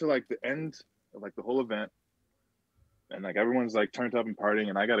wasn't until like the end of like the whole event, and like everyone's like turned up and partying,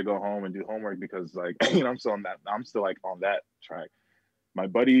 and I got to go home and do homework because like I'm still like on that track. My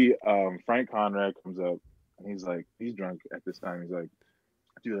buddy Frank Conrad comes up, and he's drunk at this time. He's like,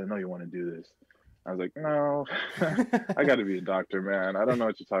 dude, I know you want to do this. I was like, no, I got to be a doctor, man. I don't know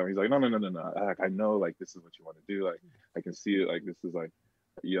what you're talking about. He's like, no. I know, like, this is what you want to do. Like, I can see it. Like, this is like,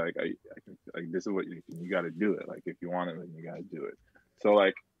 yeah, like, I can, like, this is what you got to do it. Like, if you want it, then you got to do it. So,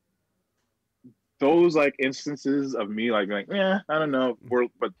 like, those, like, instances of me, like, yeah, I don't know,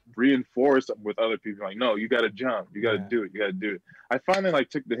 but reinforced with other people, like, no, you got to jump. You got to do it. You got to do it. I finally, like,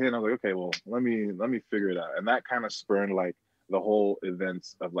 took the hint. I was like, okay, well, let me figure it out. And that kind of spurned, like, the whole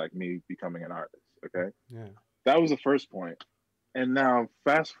events of, like, me becoming an artist. Okay. Yeah. That was the first point. And now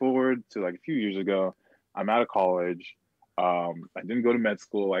fast forward to like a few years ago, I'm out of college. I didn't go to med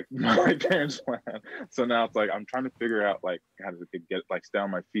school like my parents planned. So now it's like I'm trying to figure out like how to get like stay on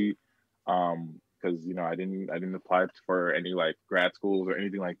my feet. Because you know I didn't apply for any like grad schools or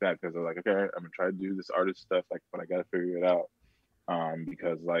anything like that because I was like, okay, I'm gonna try to do this artist stuff, like, but I gotta figure it out.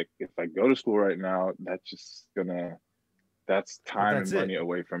 Because like if I go to school right now, that's time and money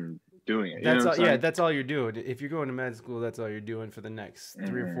away from doing it. That's all, yeah, that's all you're doing. If you're going to med school, that's all you're doing for the next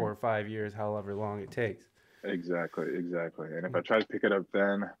 3 or 4 or 5 years, however long it takes. Exactly. And if I try to pick it up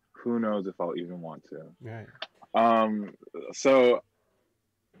then, who knows if I'll even want to. Right. So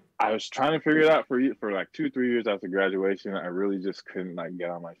I was trying to figure it out for like 2-3 years after graduation. I really just couldn't like get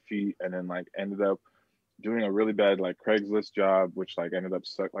on my feet, and then like ended up doing a really bad like Craigslist job, which like ended up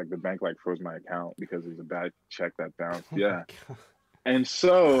stuck, like the bank like froze my account because it was a bad check that bounced. Yeah. And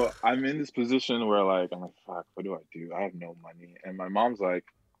so I'm in this position where like I'm like, fuck, what do I do? I have no money. And my mom's like,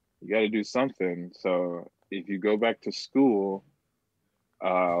 you got to do something. So if you go back to school,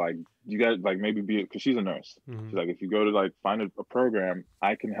 like you got to like maybe be, because she's a nurse. Mm-hmm. She's like, if you go to like find a program,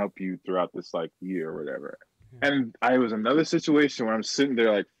 I can help you throughout this like year or whatever. Yeah. And I was another situation where I'm sitting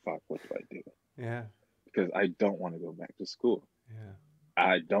there like, fuck, what do I do? Yeah. Because I don't want to go back to school. Yeah.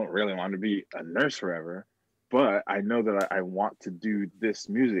 I don't really want to be a nurse forever, but I know that I want to do this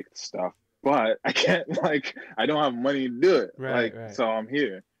music stuff, but I can't, like, I don't have money to do it. Right. So I'm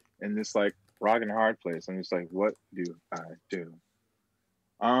here in this like rock and hard place. I'm just like, what do I do?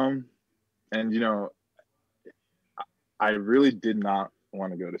 And you know, I really did not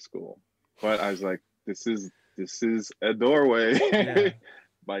want to go to school, but I was like, this is a doorway. Yeah.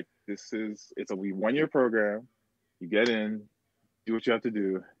 Like it's a 1-year program. You get in, do what you have to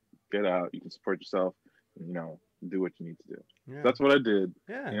do, get out, you can support yourself, and, you know, do what you need to do. Yeah. So that's what I did.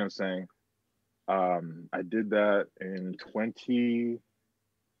 Yeah. You know what I'm saying? I did that in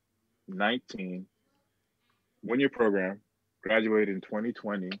 2019, 1-year program, graduated in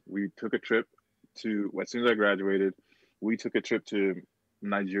 2020. We took a trip as soon as I graduated, we took a trip to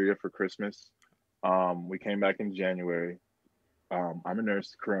Nigeria for Christmas. We came back in January. I'm a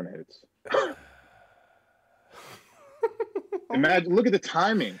nurse. Corona hits. Imagine, look at the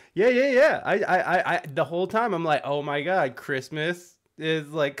timing. Yeah. I the whole time I'm like, oh my God, Christmas is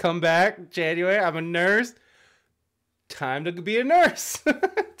like, come back January. I'm a nurse. Time to be a nurse.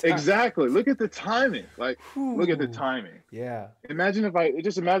 Exactly. Look at the timing. Like, look at the timing. Yeah. Imagine if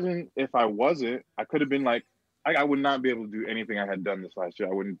I wasn't, I could have been like, I would not be able to do anything I had done this last year.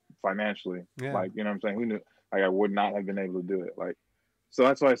 I wouldn't financially. Yeah. Like, you know what I'm saying? Who knew? Like, I would not have been able to do it. Like, so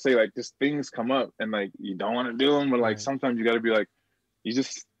that's why I say, like, just things come up and, like, you don't want to do them, but, like, sometimes you got to be, like, you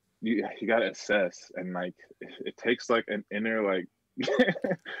got to assess. And, like, it takes, like, an inner, like,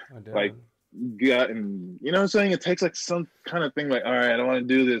 like, gut and, you know what I'm saying? It takes, like, some kind of thing, like, all right, I don't want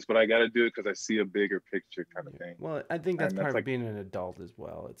to do this, but I got to do it because I see a bigger picture kind of thing. Well, I think that's part of being an adult as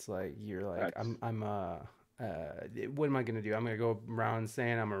well. It's like, you're like, what am I gonna do? I'm gonna go around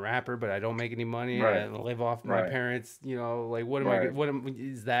saying I'm a rapper, but I don't make any money. I live off my parents. You know, like what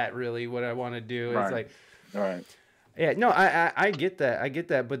is that really what I want to do? It's like, yeah, no, I get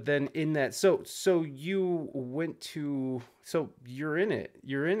that. But then in that, so you went to, so you're in it.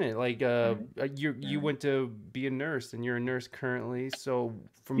 Like, you went to be a nurse, and you're a nurse currently. So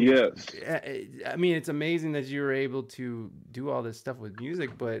I mean, it's amazing that you were able to do all this stuff with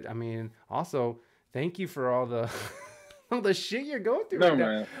music, but I mean, also, thank you for all the all the shit you're going through No, right now.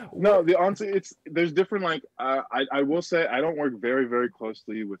 man. No, What? the honestly, there's different like I will say I don't work very very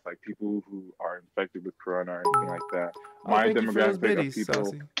closely with like people who are infected with corona or anything like that. Oh, My thank you for those demographic of biddies, people,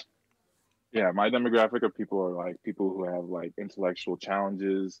 Saucy. yeah, my demographic of people are like people who have like intellectual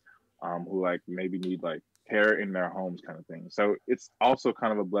challenges, who like maybe need like care in their homes kind of thing. So it's also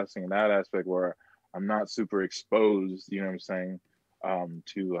kind of a blessing in that aspect where I'm not super exposed, you know what I'm saying,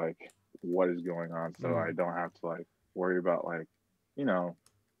 to like what is going on. So I Mm, don't have to like worry about like, you know,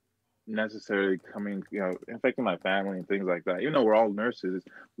 necessarily coming, you know, infecting my family and things like that. Even though we're all nurses,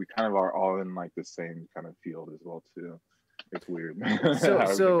 we kind of are all in like the same kind of field as well too. It's weird So how everything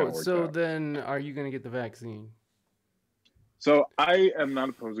kind so of works so out. then, are you gonna get the vaccine? So I am not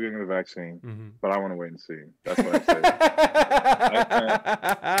opposed to getting the vaccine, Hmm. but I want to wait and see. That's what I say.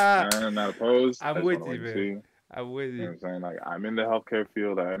 I'm not opposed. I I'm just want with to you, wait and man. see. I'm with You know what you. I'm saying? Like I'm in the healthcare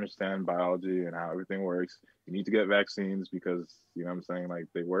field. I understand biology and how everything works. You need to get vaccines because you know what I'm saying. Like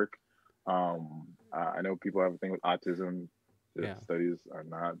they work. I know people have a thing with autism. The Yeah. studies are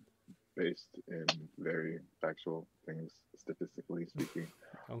not based in very factual things, statistically speaking.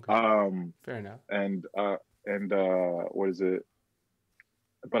 Okay. Um, Fair enough. and what is it?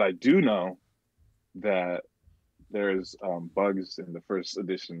 But I do know that there's bugs in the first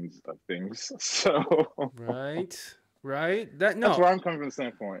editions of things. So Right. Right. That that's no. where I'm coming from the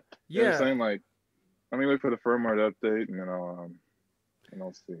standpoint. You know what I'm Yeah. saying? Like, let me wait for the firmware to update and then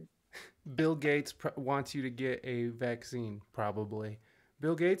I'll see. Bill Gates wants you to get a vaccine, probably.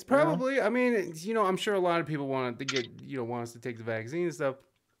 Bill Gates, Yeah. probably. I mean, I'm sure a lot of people want to get, want us to take the vaccine and stuff.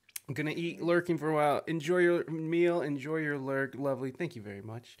 I'm gonna eat lurking for a while. Enjoy your meal. Enjoy your lurk. Lovely. Thank you very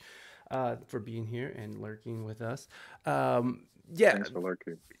much for being here and lurking with us. Yeah. Thanks for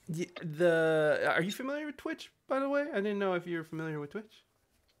lurking. Are you familiar with Twitch? By the way, I didn't know if you're familiar with Twitch.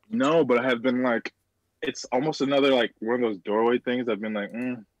 No, but I have been like, it's almost another like one of those doorway things. I've been like,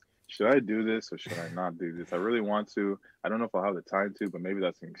 should I do this or should I not do this? I really want to. I don't know if I'll have the time to, but maybe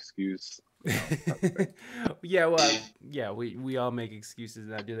that's an excuse. Type of thing. Yeah, well, yeah, we all make excuses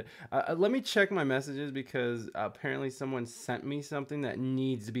and I do that. Let me check my messages because apparently someone sent me something that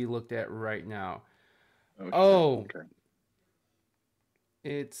needs to be looked at right now. Oh shit. Oh, Okay.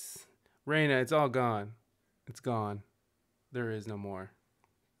 it's Reina. It's all gone. It's gone. There is no more.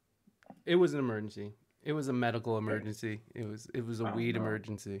 It was an emergency. It was a medical Okay. emergency. It was a Oh weed no.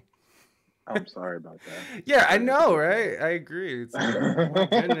 emergency. I'm sorry about that. Yeah, I Sorry that know, you go right? I agree. It's like, my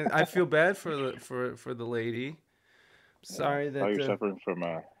goodness, I feel bad for the lady. Yeah. Sorry Thought that. you're suffering from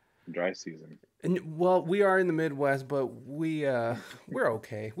dry season. And, well, we are in the Midwest, but we're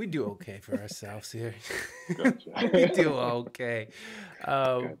okay. We do okay for ourselves here. We Gotcha. do okay.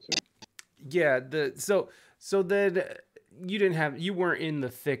 Um, Gotcha. yeah. So then you weren't in the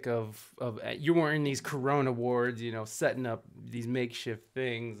thick of you weren't in these Corona wards, setting up these makeshift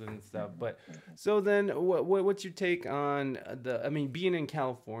things and stuff. But so then what's your take on I mean, being in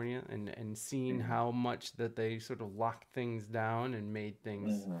California and seeing Mm-hmm. how much that they sort of locked things down and made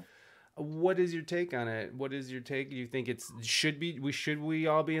things. Mm-hmm. What is your take on it? What is your take? Do you think we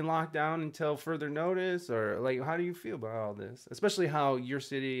all be in lockdown until further notice, or like how do you feel about all this? Especially how your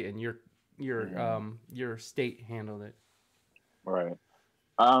city and Mm-hmm. your state handled it. Right.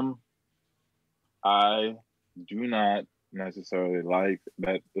 Um, I do not necessarily like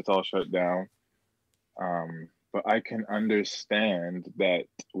that it's all shut down. But I can understand that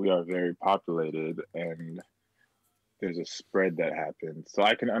we are very populated and there's a spread that happens. So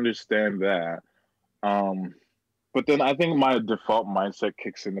I can understand that. Um, but then I think my default mindset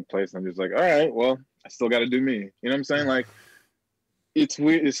kicks into place and I'm just like, all right, well, I still got to do me. You know what I'm saying? Like, it's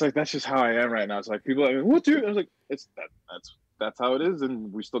weird. It's like, that's just how I am right now. It's like, people are like, what do you? I was like, that's how it is.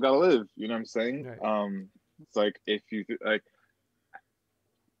 And we still got to live. You know what I'm saying? Right. It's like, if you like,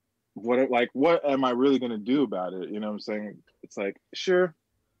 what am I really going to do about it? You know what I'm saying? It's like, sure,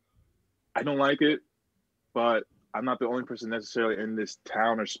 I don't like it, but I'm not the only person necessarily in this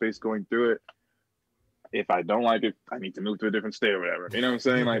town or space going through it. If I don't like it, I need to move to a different state or whatever. You know what I'm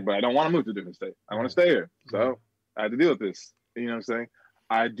saying? Like, but I don't want to move to a different state. I want to Right. stay here. Right. So I had to deal with this. You know what I'm saying?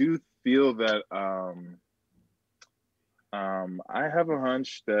 I do feel that I have a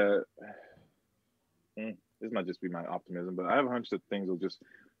hunch that this might just be my optimism, but I have a hunch that things will just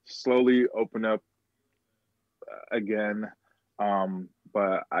slowly open up again.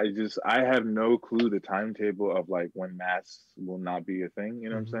 But I have no clue the timetable of like when masks will not be a thing. You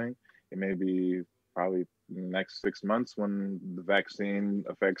know what I'm Mm-hmm. saying? It may be probably next 6 months when the vaccine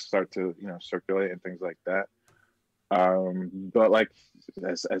effects start to circulate and things like that. But like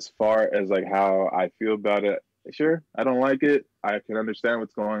as far as like how I feel about it, sure, I don't like it. I can understand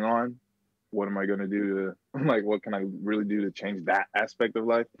what's going on. what am I going to do to, like, what can I really do to change that aspect of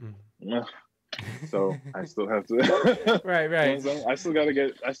life? Mm. So I still have to, Right, you know what right, I'm saying? I still got to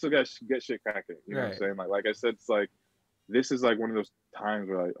get shit cracking. You know what I'm right. saying? Like I said, it's like, this is like one of those times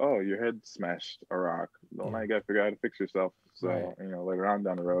where like, oh, your head smashed a rock. Well, Yeah, now you got to figure out how to fix yourself. right. So, you know, later on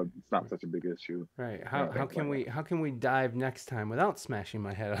down the road, it's not such a big issue. Right. You know, How can we dive next time without smashing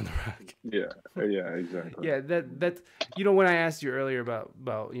my head on the rock? yeah, exactly. Yeah, that's you know, when I asked you earlier about,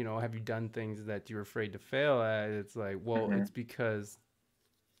 you know, have you done things that you're afraid to fail at, it's like, well, Mm-hmm. it's because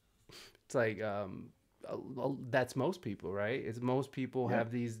it's like that's most people, right? It's most people Yeah.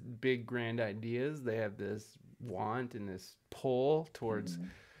 have these big grand ideas. They have this want and this pull towards Mm-hmm.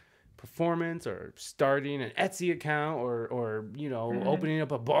 performance or starting an Etsy account or you know, Mm-hmm. opening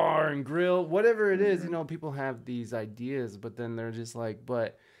up a bar and grill, whatever it is. You Mm-hmm. know, people have these ideas, but then they're just like,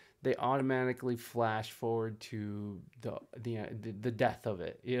 but they automatically flash forward to the death of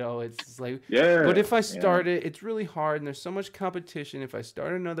it. You know, it's just like, but Yeah. if I Yeah. start it, it's really hard and there's so much competition. If I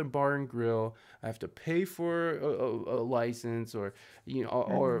start another bar and grill, I have to pay for a license, or you know,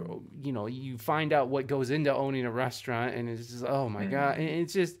 or Mm-hmm. you know, you find out what goes into owning a restaurant, and it's just, oh my god, and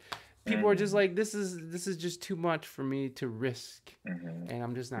it's just, people are just Mm-hmm. like, this is just too much for me to risk, Mm-hmm. and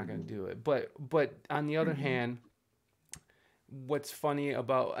I'm just not going Mm-hmm. to do it. But on the other Mm-hmm. hand, what's funny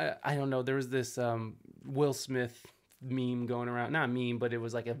about, I don't know, there was this Will Smith meme going around, not meme, but it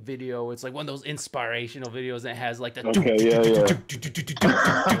was like a video. It's like one of those inspirational videos that has like the Okay. Yeah. Yeah.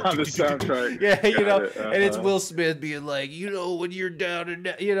 The soundtrack. yeah, you Got know, it. and it's Will Smith being like, you know, when you're down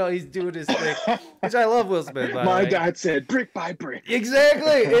and you know, he's doing his thing, which I love Will Smith, by the My way. dad said brick by brick.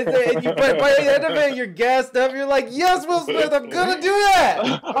 Exactly. And you, but by the end of it, you're gassed up. You're like, yes, Will Smith, I'm gonna do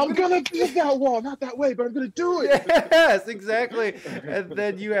that. I'm gonna build that wall, not that way, but I'm gonna do it. Yes, exactly. And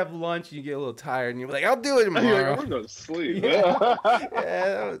then you have lunch, and you get a little tired, and you're like, I'll do it You're like, tomorrow. I'm gonna go to sleep. Yeah.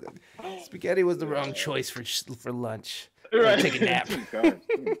 Yeah, spaghetti was the wrong choice for lunch. Right. Take a nap. Too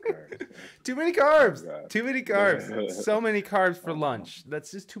many carbs. Too many carbs. God. Too many carbs. Yeah. So many carbs for lunch.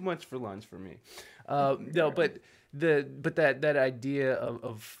 That's just too much for lunch for me. No, but that idea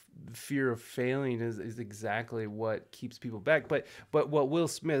of fear of failing is exactly what keeps people back. But what Will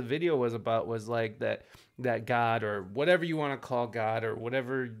Smith video was about was like that God, or whatever you want to call God, or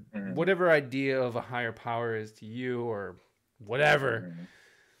whatever idea of a higher power is to you, or whatever.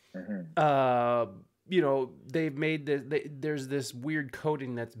 You know, they've made there's this weird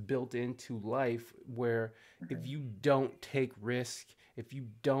coding that's built into life where if you don't take risk, if you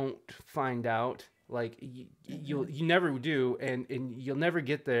don't find out, like you never do, and you'll never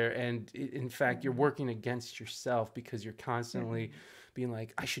get there, and in fact you're working against yourself, because you're constantly being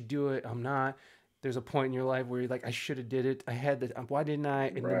like, I should do it, I'm not. There's a point in your life where you're like, I should have did it, I had that, why didn't I?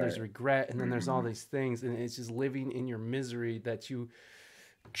 And then there's regret, and then there's all these things, and it's just living in your misery that you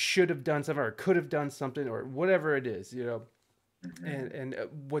should have done something, or could have done something, or whatever it is, you know. And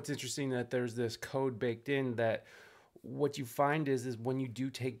what's interesting, that there's this code baked in, that what you find is when you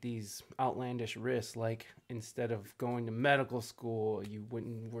do take these outlandish risks, like instead of going to medical school, you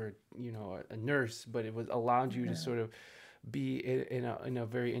were, you know, a nurse, but it was allowed you to sort of be in a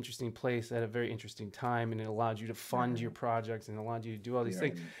very interesting place at a very interesting time, and it allowed you to fund your projects, and allowed you to do all these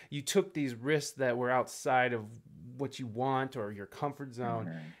things. You took these risks that were outside of what you want or your comfort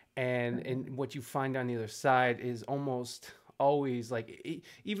zone, and what you find on the other side is almost always like,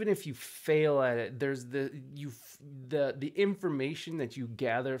 even if you fail at it, there's the information that you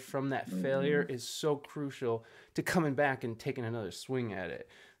gather from that failure is so crucial to coming back and taking another swing at it.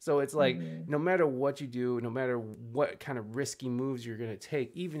 So it's like, no matter what you do, no matter what kind of risky moves you're going to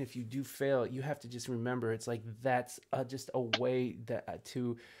take, even if you do fail, you have to just remember, it's like, that's just a way that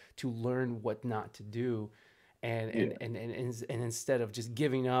to learn what not to do. And instead of just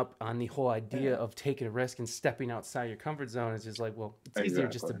giving up on the whole idea of taking a risk and stepping outside your comfort zone, it's just like, well, it's easier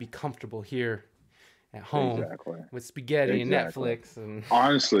just to be comfortable here at home with spaghetti and Netflix. And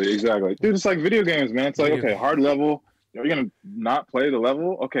honestly, exactly, dude, it's like video games, man. It's like, okay, hard level. You're gonna not play the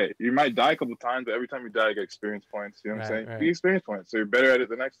level. Okay, you might die a couple times, but every time you die, you get experience points. You know what I'm saying? You get experience points, so you're better at it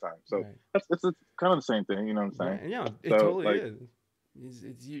the next time. So that's kind of the same thing. You know what I'm saying? Yeah, it totally is.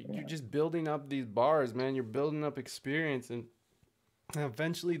 You're just building up these bars, man. You're building up experience, and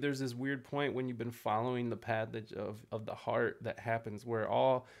eventually there's this weird point when you've been following the path of the heart that happens, where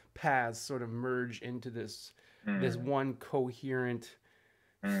all paths sort of merge into this one coherent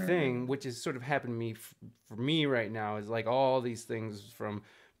thing, which is sort of happened to me for me right now, is like all these things, from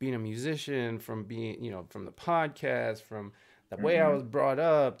being a musician, from being, you know, from the podcast, from the way I was brought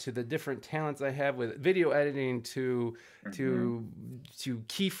up, to the different talents I have with video editing, to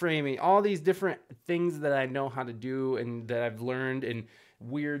keyframing, all these different things that I know how to do and that I've learned, and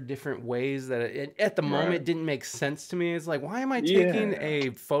weird different ways that at the moment Right. didn't make sense to me. It's like, why am I taking Yeah. a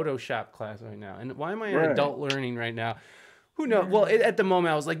Photoshop class right now? And why am I in Right. adult learning right now? Who knows? Well, at the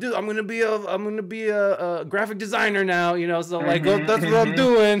moment I was like, dude, I'm gonna be a graphic designer now, you know. So like, well, that's what I'm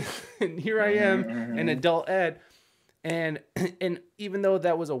doing, and here I am in adult ed, and and even though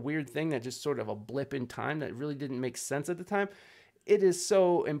that was a weird thing, that just sort of a blip in time that really didn't make sense at the time, it is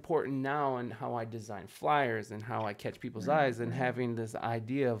so important now in how I design flyers and how I catch people's eyes, and having this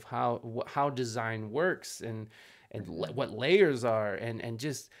idea of how design works, and what layers are, and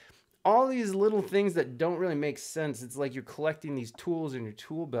just all these little things that don't really make sense. It's like you're collecting these tools in your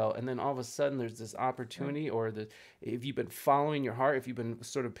tool belt, and then all of a sudden there's this opportunity, or if you've been following your heart, if you've been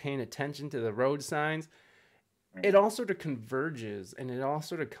sort of paying attention to the road signs, it all sort of converges, and it all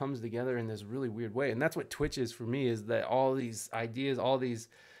sort of comes together in this really weird way. And that's what Twitch is for me, is that all these ideas, all these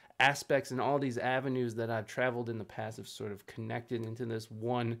aspects, and all these avenues that I've traveled in the past have sort of connected into this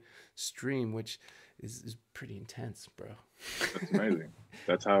one stream, which is pretty intense, bro. That's amazing.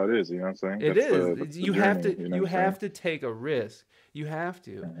 That's how it is. You know what I'm saying? It is. That's the You journey, have to. you know You what I'm have to take a risk. You have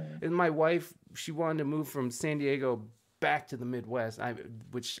to. And my wife, she wanted to move from San Diego back to the Midwest. I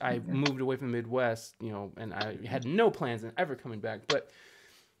moved away from the Midwest, you know, and I had no plans on ever coming back. But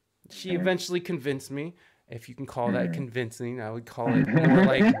she eventually convinced me. If you can call that convincing, I would call it more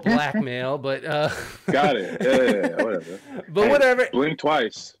like blackmail. But Got it. Yeah, whatever. But whatever. Blink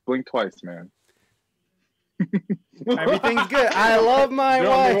twice, man. Everything's good. I love my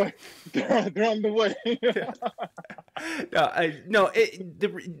wife. They're on the way.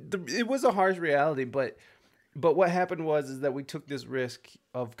 It was a harsh reality, but what happened was that we took this risk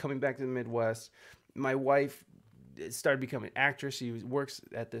of coming back to the Midwest. My wife started becoming an actress. She works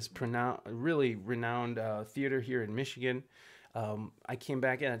at this really renowned theater here in Michigan. I came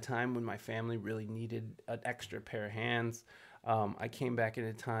back at a time when my family really needed an extra pair of hands. I came back at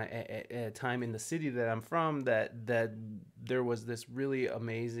a time in the city that I'm from that there was this really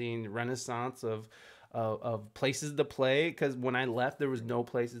amazing renaissance of places to play, because when I left there was no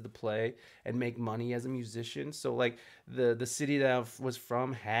places to play and make money as a musician. So like the city that I was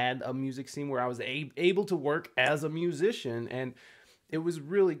from had a music scene where I was able to work as a musician, and it was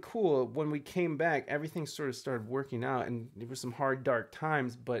really cool. When we came back, everything sort of started working out, and there were some hard, dark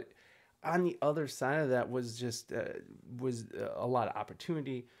times, but on the other side of that was just a lot of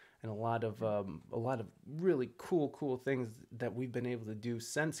opportunity, and a lot of really cool things that we've been able to do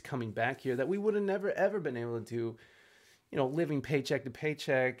since coming back here that we would have never ever been able to do, you know, living paycheck to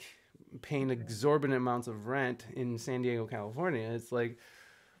paycheck, paying exorbitant amounts of rent in San Diego, California. It's like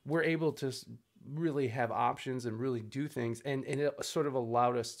we're able to really have options and really do things, and it sort of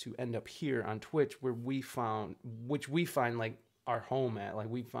allowed us to end up here on Twitch, where we find like our home at. Like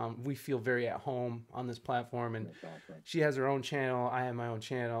we feel very at home on this platform, and she has her own channel, I have my own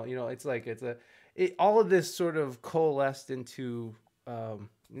channel. You know, it's like all of this sort of coalesced into I'm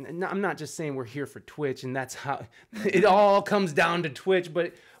not just saying we're here for Twitch and that's how it all comes down to Twitch,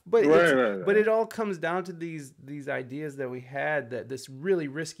 but it all comes down to these ideas that we had, that this really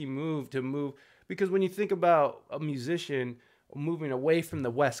risky move, because when you think about a musician moving away from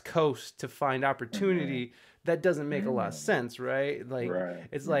the West Coast to find opportunity, that doesn't make a lot of sense, right? Like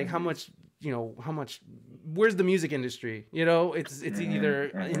it's like how much, where's the music industry? You know, it's either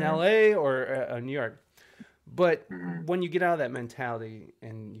in LA or New York. But when you get out of that mentality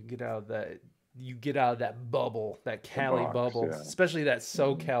and you get out of that bubble, that Cali bubble, especially that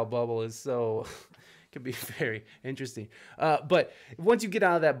SoCal bubble is so can be very interesting. But once you get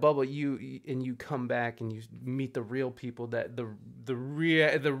out of that bubble, you come back and you meet the real people, that the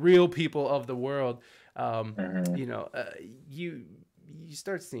real people of the world. You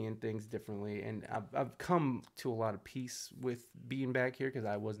start seeing things differently, and I've come to a lot of peace with being back here, because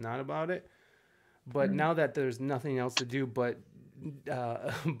I was not about it. But now that there's nothing else to do but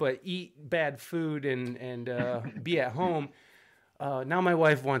eat bad food and be at home. Now my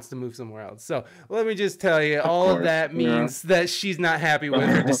wife wants to move somewhere else. So let me just tell you, all of that means that she's not happy with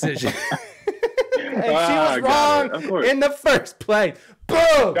her decision. And she was wrong in the first place.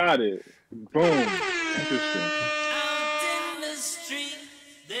 Boom! Got it. Boom. Interesting.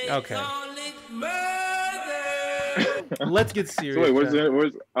 Okay. Let's get serious. So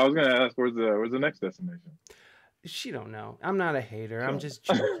wait, I was gonna ask, where's the next destination? She don't know. I'm not a hater. I'm just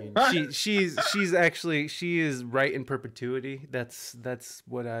joking. She is right in perpetuity. That's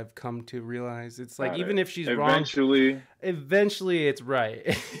what I've come to realize. It's like, even if she's wrong, eventually it's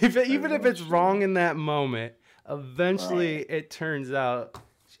right. Even if it's wrong in that moment, eventually it turns out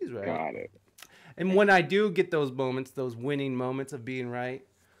she's right. Got it. And when I do get those moments, those winning moments of being right,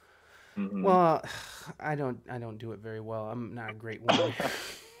 Hmm. Well, I don't do it very well. I'm not a great winner.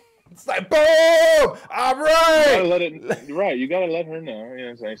 It's like boom. All You gotta right. let it right. You gotta let her know. You know what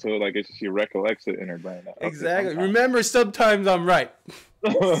I'm saying? So like, it's she recollects it in her brain. That, okay, Exactly. sometimes. Remember, sometimes I'm right.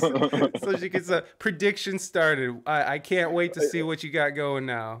 So she gets a prediction started. I can't wait to see what you got going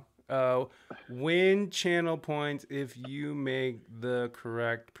now. Win channel points if you make the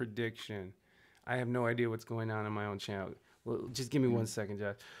correct prediction. I have no idea what's going on in my own channel. Well, just give me 1 second,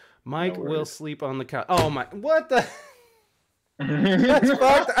 Josh. No Mike will worries. sleep on the couch. Oh my! What the? That's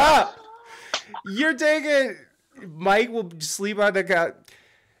fucked up. You're taking. Mike will sleep on the couch.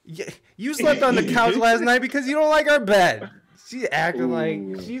 You slept on the couch last night because you don't like our bed. She's acting like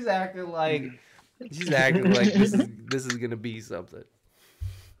Ooh. she's acting like she's acting like this is gonna be something.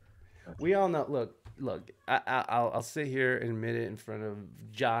 We all know. Look. I'll sit here and admit it in front of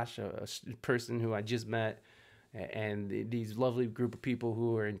Josh, a person who I just met, and these lovely group of people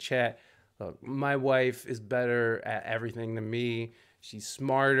who are in chat. Look, my wife is better at everything than me. She's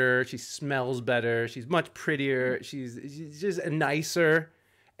smarter. She smells better. She's much prettier. She's just nicer,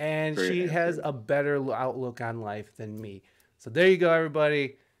 and Great she has answer. a better outlook on life than me. So there you go,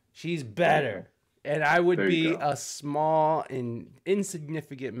 everybody. She's There you go. better, and I would There you be go. a small and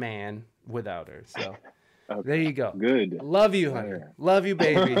insignificant man without her. So there Okay. you go. Good. Love you, honey. There. Love you,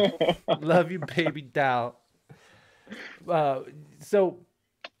 baby. Love you, baby doll. Uh, so,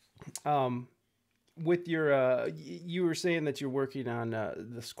 um, with your, you were saying that you're working on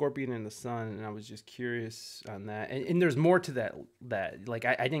the Scorpion and the Sun, and I was just curious on that. And there's more to that. That like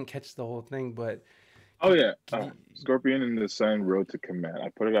I didn't catch the whole thing, but Oh yeah. could you, Scorpion and the Sun Road to Kemet. I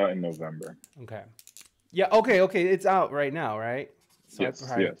put it out in November. okay, yeah, okay, it's out right now, right? So I Yes.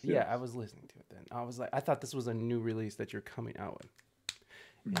 probably Yes. yeah, Yes. I was listening to it then. I was like, I thought this was a new release that you're coming out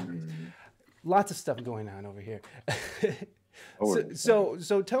with. Anyways, Mhm. lots of stuff going on over here. so, Always. so,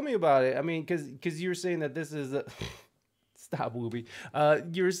 so tell me about it. I mean, because you were saying that this is a stop, Wooby.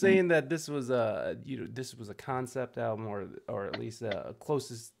 You were saying that this was this was a concept album, or at least a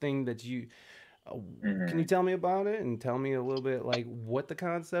closest thing that you. Can you Mhm. tell me about it and tell me a little bit like what the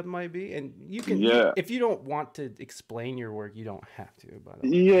concept might be? And Yeah. if you don't want to explain your work, you don't have to. By the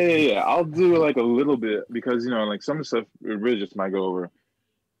way. Yeah, yeah, yeah. I'll do like a little bit because like some stuff it really just might go over.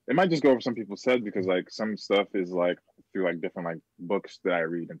 It might just go over some people's head because like some stuff is like through like different like books that I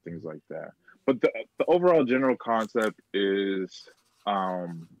read and things like that. But the overall general concept is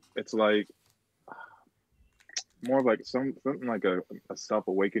it's like more of like something like a self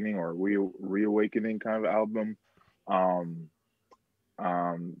awakening or reawakening kind of album. Um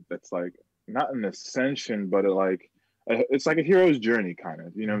that's like not an ascension, but it's like a hero's journey kind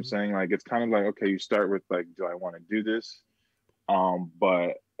of. You know what I'm Mhm. saying? Like it's kind of like okay, you start with like, do I want to do this?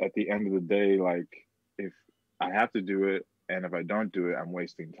 But at the end of the day, like if I have to do it and if I don't do it, I'm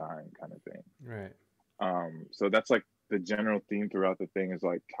wasting time kind of thing. Right. So that's like the general theme throughout the thing is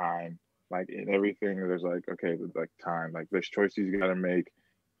like time. Like in everything, there's like okay, like time. Like there's choices you gotta make,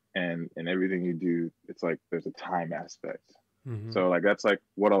 and in everything you do, it's like there's a time aspect. Mm-hmm. So like that's like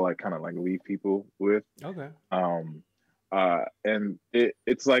what I like kind of like leave people with. Okay. Um, and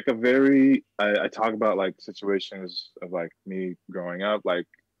it's like a very I talk about like situations of like me growing up, like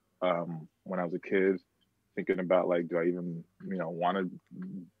when I was a kid, thinking about like do I even want to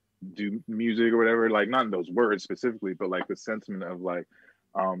do music or whatever, like not in those words specifically, but like the sentiment of like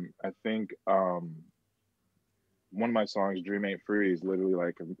I think one of my songs, Dream Ain't Free, is literally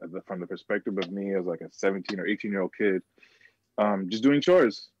like from the perspective of me as like a 17 or 18-year-old kid, just doing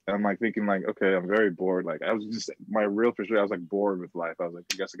chores. And I'm like thinking like, okay, I'm very bored. Like I was just my real frustration. I was like bored with life. I was like,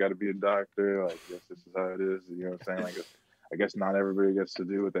 I guess I got to be a doctor. Like, I guess this is how it is. You know what I'm saying? Like, I guess not everybody gets to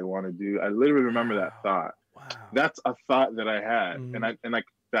do what they want to do. I literally remember that Wow. thought. Wow. That's a thought that I had, Mm-hmm. and like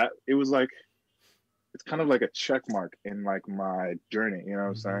that. It was like it's kind of like a check mark in like my journey. You know what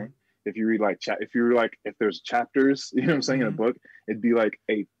I'm Mm-hmm. saying? If you read like if there's chapters, you know what I'm saying, in a Mm-hmm. book, it'd be like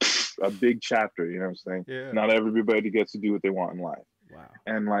a big chapter. You know what I'm saying? Yeah. Not everybody gets to do what they want in life, Wow.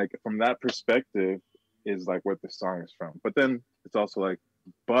 and like from that perspective is like what the song is from. But then it's also like,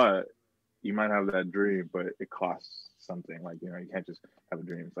 but you might have that dream, but it costs something. Like you can't just have a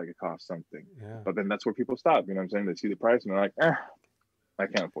dream. It's like it costs something. Yeah. But then that's where people stop. You know what I'm saying? They see the price and they're like, I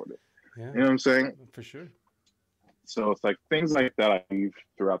can't afford it. Yeah. You know what I'm saying? For sure. So it's like things like that I leave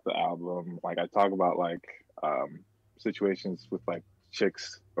throughout the album. Like I talk about like situations with like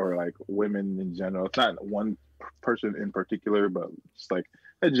chicks or like women in general. It's not one person in particular, but just like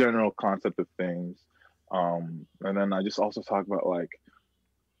a general concept of things. And then I just also talk about like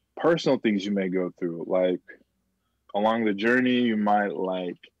personal things you may go through. Like along the journey, you might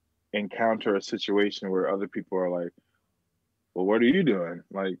like encounter a situation where other people are like, well, what are you doing?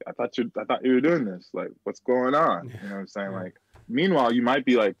 Like, I thought you were doing this. Like, what's going on? Yeah. You know what I'm saying? Yeah. Like, meanwhile, you might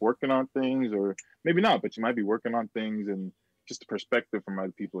be like working on things, or maybe not, but you might be working on things, and just the perspective from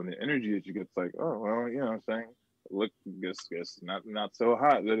other people and the energy that you get, it's like, oh, well, you know what I'm saying? Look, guess, not so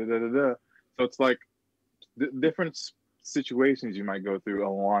hot. Da, da, da, da, da. So it's like different situations you might go through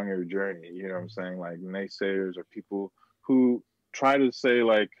along your journey. You know what I'm saying? Like naysayers or people who try to say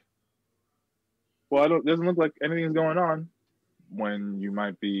like, well, I don't, doesn't look like anything's going on, when you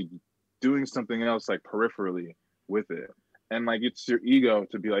might be doing something else like peripherally with it. And like it's your ego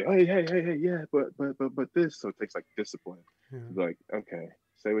to be like, hey, yeah, but this. So it takes like discipline Yeah. to be like, okay,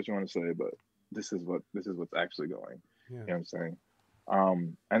 say what you want to say, but this is what's actually going. Yeah. You know what I'm saying?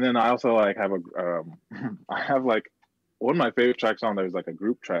 And then I also like have a I have like one of my favorite tracks on there is like a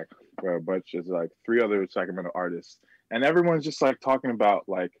group track where a bunch is like three other Sacramento artists, and everyone's just like talking about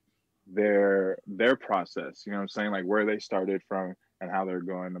like their process. You know what I'm saying? Like where they started from and how they're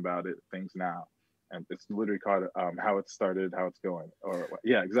going about it things now. And it's literally called how it started, how it's going, or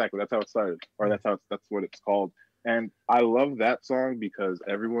yeah, exactly. That's how it started, or that's what it's called. And I love that song because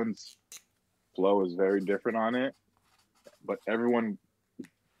everyone's flow is very different on it, but everyone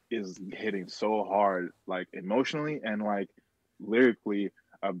is hitting so hard, like emotionally and like lyrically,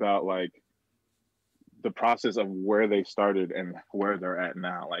 about like the process of where they started and where they're at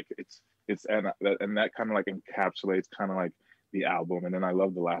now. Like it's and that kind of like encapsulates kind of like the album. And then I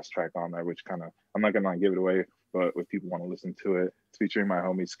love the last track on there, which kind of, I'm not gonna give it away, but if people want to listen to it, it's featuring my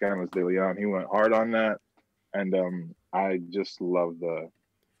homie Scanless De Leon. He went hard on that, and I just love the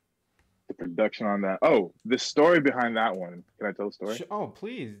production on that. Oh, the story behind that one. Can I tell the story? Oh,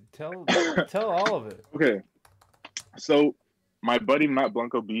 please tell all of it. Okay, so my buddy Matt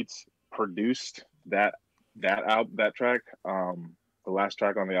Blanco Beats produced that track, the last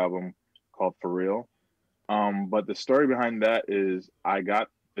track on the album, called For Real. But the story behind that is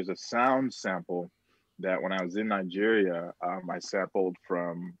there's a sound sample that when I was in Nigeria, I sampled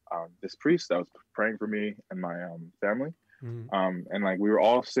from this priest that was praying for me and my family. Mm-hmm. And like we were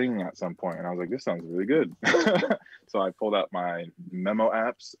all singing at some point, and I was like, this sounds really good. So I pulled out my memo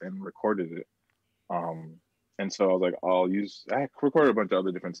apps and recorded it. Um, and so I was like, I recorded a bunch of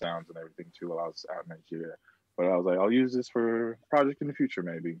other different sounds and everything too while I was out in Nigeria. But I was like, I'll use this for a project in the future,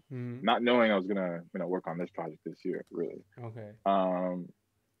 maybe. Mm-hmm. Not knowing I was gonna, work on this project this year, really. Okay.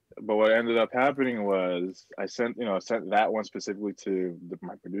 But what ended up happening was I sent that one specifically to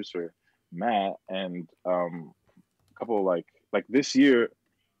my producer, Matt, and a couple of like this year,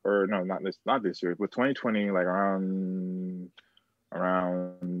 or no, not this year, but 2020, like around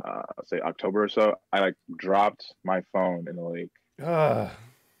say October or so, I like dropped my phone in the lake. Ugh.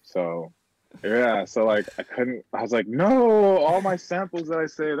 So yeah, so like I was like, no, all my samples that I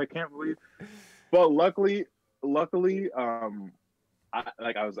saved, I can't believe. But luckily, I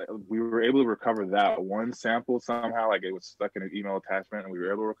was like, we were able to recover that one sample somehow. Like it was stuck in an email attachment, and we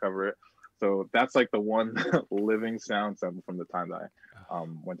were able to recover it. So that's like the one living sound sample from the time that I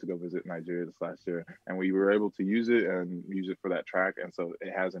went to go visit Nigeria this last year, and we were able to use it for that track. And so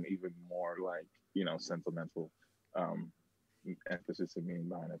it has an even more like sentimental um, emphasis and meaning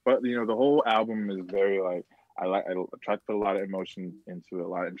behind it. But the whole album is very like I try to put a lot of emotion into it, a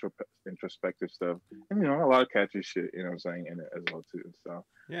lot of introspective stuff, and a lot of catchy shit. You know what I'm saying, in it as well too. So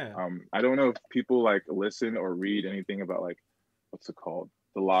Yeah. I don't know if people like listen or read anything about like what's it called,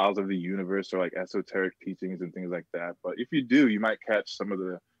 the laws of the universe, or like esoteric teachings and things like that. But if you do, you might catch some of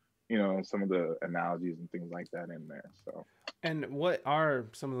the analogies and things like that in there. So And what are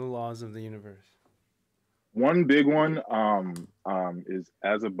some of the laws of the universe? one big one is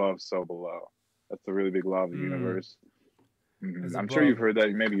as above, so below. That's a really big law of the Mm. universe. As I'm sure you've above. heard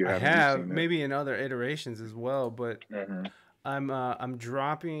that. Maybe you I haven't. You've have seen it. maybe in other iterations as well, but Mm-hmm. I'm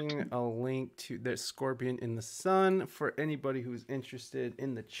dropping a link to the Scorpion in the Sun for anybody who's interested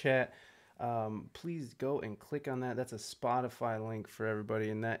in the chat. Please go and click on that. That's a Spotify link for everybody,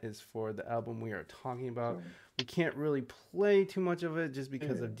 and that is for the album we are talking about. So, We can't really play too much of it just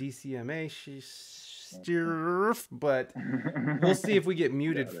because of DCMA stuff, but we'll see if we get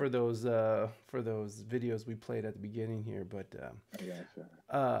muted for those videos we played at the beginning here. But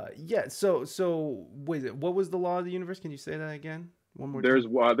yeah. So wait, what was the law of the universe? Can you say that again? One more there's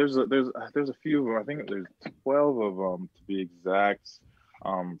time. there's a few of them. I think there's 12 of them to be exact.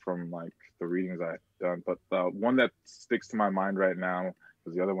 From like the readings I've done, but one that sticks to my mind right now,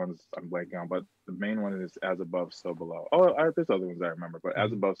 because the other ones I'm blanking on, but the main one is as above, so below. Oh, there's other ones I remember, but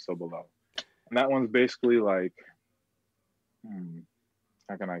as above, so below. And that one's basically like,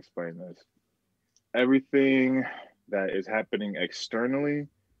 how can I explain this? Everything that is happening externally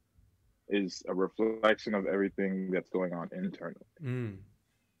is a reflection of everything that's going on internally. Mm.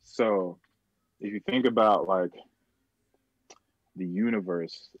 So if you think about like the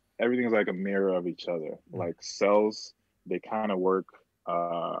universe, everything's like a mirror of each other. Mm. Like cells, they kind of work,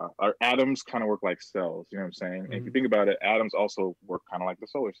 our atoms kind of work like cells. You know what I'm saying? And if you Mm. think about it, atoms also work kind of like the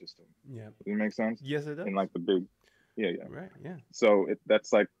solar system. Yeah. Does it make sense? Yes, it does. In like the big, yeah, yeah. Right. Yeah. So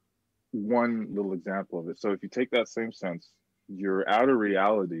that's like one little example of it. So if you take that same sense, your outer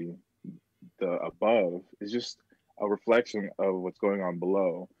reality, the above, is just a reflection of what's going on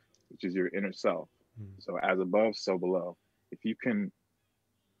below, which is your inner self. Mm. So as above, so below. If you can,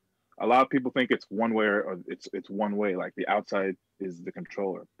 a lot of people think it's one way or it's one way, like the outside is the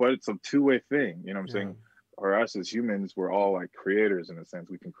controller, but it's a two-way thing. You know what I'm Yeah. saying? Or us as humans, we're all like creators in a sense.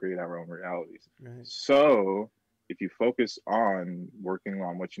 We can create our own realities. Right. So if you focus on working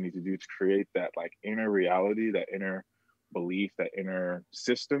on what you need to do to create that like inner reality, that inner belief, that inner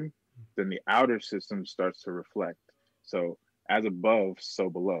system, then the outer system starts to reflect. So as above, so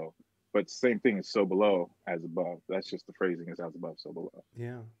below. But same thing is so below as above. That's just the phrasing is as above, so below.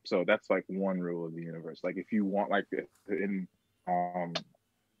 Yeah. So that's like one rule of the universe. Like if you want like um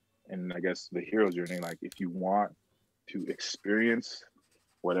in I guess the hero journey, like if you want to experience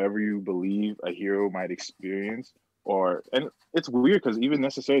whatever you believe a hero might experience, or and it's weird because even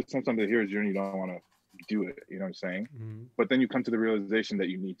necessarily sometimes the hero's journey you don't want to do it, you know what I'm saying? Mm. But then you come to the realization that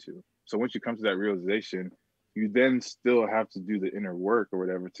you need to. So once you come to that realization, you then still have to do the inner work or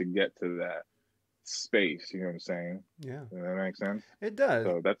whatever to get to that space, you know what I'm saying? Yeah. Does that make sense? It does.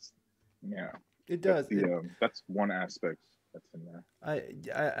 So that's yeah. It That's does. the that's one aspect that's in there.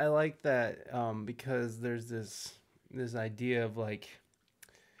 I like that because there's this idea of like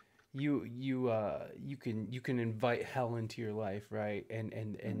you can invite hell into your life, right?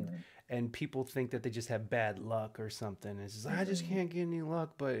 And people think that they just have bad luck or something. It's just I just can't get any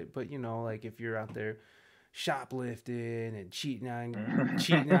luck, but you know, like if you're out there shoplifting and cheating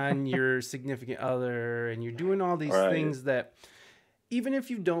on your significant other, and you're doing all these Right. things that even if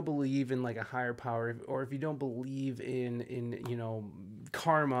you don't believe in like a higher power, or if you don't believe in you know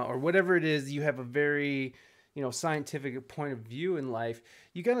karma or whatever it is, you have a very you know scientific point of view in life.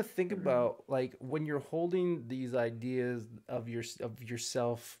 You got to think about like when you're holding these ideas of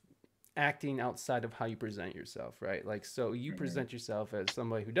yourself acting outside of how you present yourself, right? Like so you present yourself as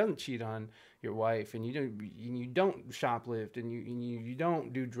somebody who doesn't cheat on your wife, and you don't shoplift, and you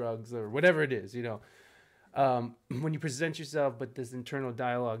don't do drugs or whatever it is, you know. When you present yourself, but this internal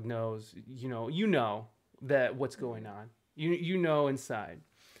dialogue knows, you know that what's going on, you know inside,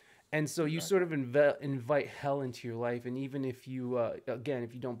 and so you sort of invite hell into your life. And even if you, again,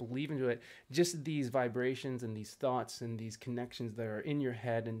 if you don't believe into it, just these vibrations and these thoughts and these connections that are in your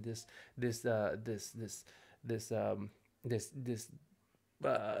head, and this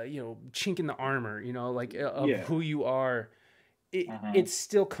you know chink in the armor, you know, like of who you are, it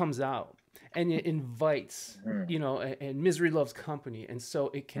still comes out. And it invites, you know, and misery loves company, and so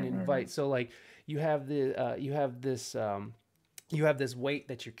it can invite. So like you have this weight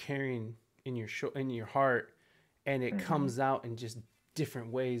that you're carrying in your heart, and it comes out in just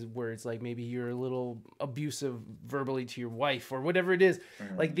different ways, where it's like maybe you're a little abusive verbally to your wife or whatever it is,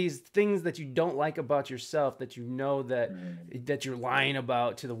 like these things that you don't like about yourself, that you know that you're lying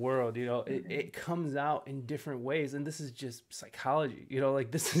about to the world, you know, it comes out in different ways. And this is just psychology, you know, like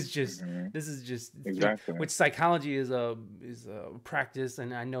this is just Exactly. which psychology is a practice,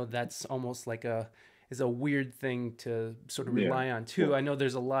 and I know that's almost like is a weird thing to sort of rely on too. I know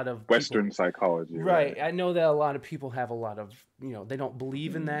there's a lot of Western psychology. Right. I know that a lot of people have a lot of, you know, they don't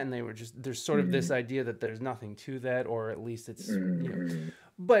believe in that, and there's sort of this idea that there's nothing to that, or at least it's, you know,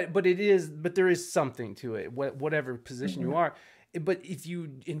 but there is something to it, whatever position you are. But if you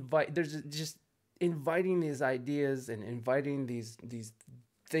invite, there's just inviting these ideas and inviting these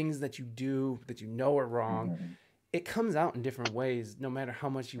things that you do that you know are wrong. It comes out in different ways, no matter how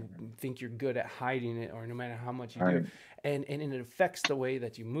much you think you're good at hiding it, or no matter how much you do. And it affects the way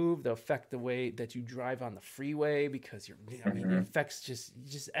that you move, the way that you drive on the freeway, because it affects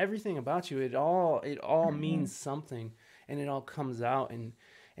just everything about you. It all means something, and it all comes out, and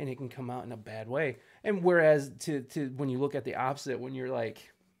it can come out in a bad way. And whereas to when you look at the opposite, when you're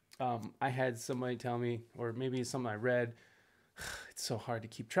like, I had somebody tell me, or maybe something I read, it's so hard to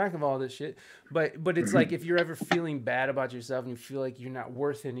keep track of all this shit, but it's like if you're ever feeling bad about yourself and you feel like you're not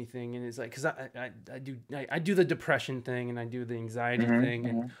worth anything, and it's like, because I do the depression thing, and I do the anxiety thing,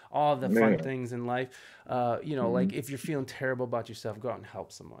 and all the fun things in life, you know, like if you're feeling terrible about yourself, go out and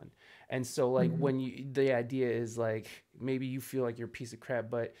help someone. And so like when the idea is like maybe you feel like you're a piece of crap,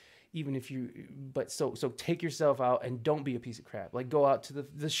 but even if you, but so take yourself out and don't be a piece of crap. Like go out to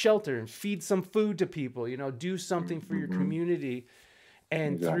the shelter and feed some food to people, you know, do something for your community.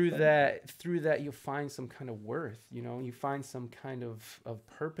 And Exactly. through that, you'll find some kind of worth, you know, you find some kind of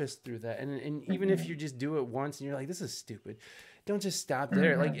purpose through that. And even if you just do it once and you're like, this is stupid, don't just stop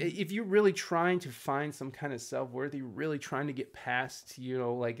there. Like if you're really trying to find some kind of self-worth, you're really trying to get past, you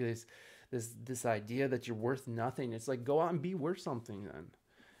know, like this idea that you're worth nothing. It's like, go out and be worth something then.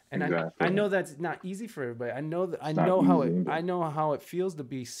 And Exactly. I know that's not easy for everybody. I know how it feels to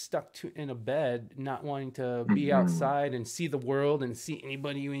be stuck in a bed, not wanting to be outside and see the world and see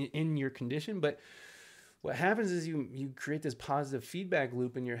anybody in your condition. But what happens is you create this positive feedback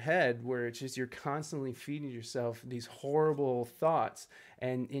loop in your head where it's just you're constantly feeding yourself these horrible thoughts,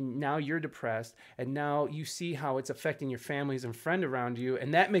 and now you're depressed, and now you see how it's affecting your families and friend around you,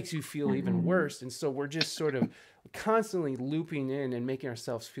 and that makes you feel even worse. And so we're just sort of constantly looping in and making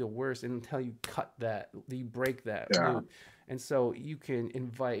ourselves feel worse until you break that loop. And so you can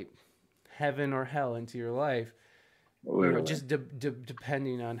invite heaven or hell into your life, you know, just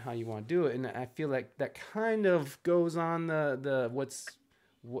depending on how you want to do it. And I feel like that kind of goes on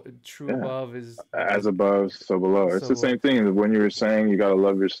what true above is as above, so below. It's the same thing as when you were saying you gotta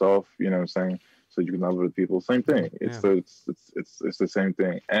love yourself, you know what I'm saying, so you can love other people. Same thing. It's the same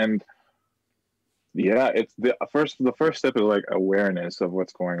thing. And yeah, it's the first step is like awareness of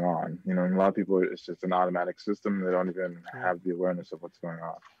what's going on. You know, and a lot of people, it's just an automatic system. They don't even have the awareness of what's going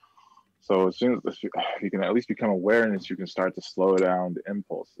on. So as soon as you can at least become awareness, you can start to slow down the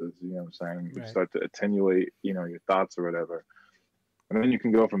impulses. You know what I'm saying? You start to attenuate, you know, your thoughts or whatever, and then you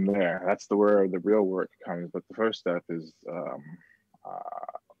can go from there. That's where the real work comes. But the first step is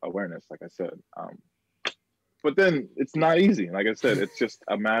awareness, like I said. But then it's not easy. Like I said, it's just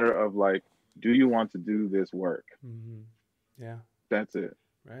a matter of like, do you want to do this work? Yeah, that's it.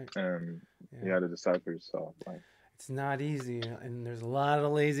 Right. And you got to decide for yourself. Like, it's not easy, and there's a lot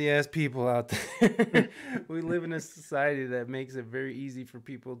of lazy ass people out there. We live in a society that makes it very easy for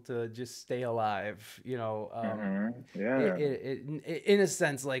people to just stay alive. You know, in a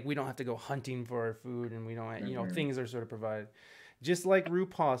sense, like we don't have to go hunting for our food, and we don't, you know, things are sort of provided. Just like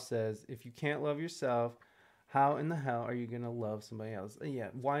RuPaul says, if you can't love yourself, how in the hell are you gonna love somebody else? Yeah,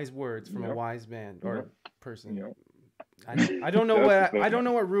 wise words from a wise man or person. I don't know what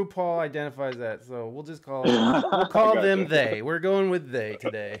RuPaul identifies as, so we'll just call them they. We're going with they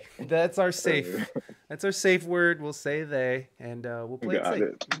today. That's our safe word. We'll say they, and we'll play it safe.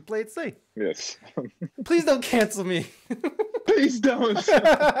 We'll play it safe. Yes. Please don't cancel me. Please don't. No,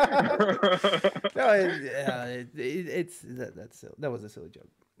 that was a silly joke.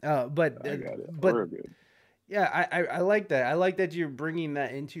 But We're good. Yeah, I like that. I like that you're bringing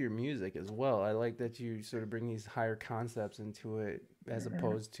that into your music as well. I like that you sort of bring these higher concepts into it as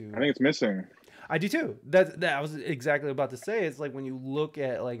opposed to... I think it's missing. I do too. That I was exactly about to say. It's like when you look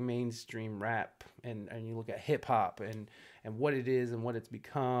at like mainstream rap and you look at hip hop and what it is and what it's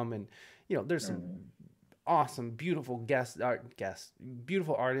become, and you know, there's some awesome, beautiful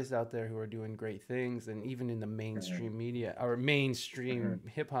beautiful artists out there who are doing great things, and even in the mainstream media or mainstream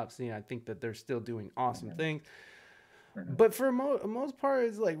hip hop scene, I think that they're still doing awesome things. But for most part,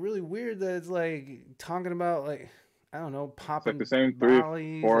 it's like really weird that it's like talking about like, I don't know, popping like the same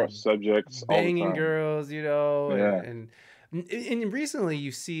 3-4 subjects, banging all the time. Girls, you know, and recently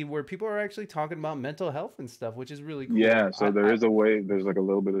you see where people are actually talking about mental health and stuff, which is really cool. Yeah, so there's like a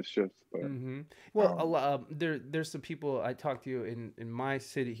little bit of shift. But, well, a lot there's some people I talked to in my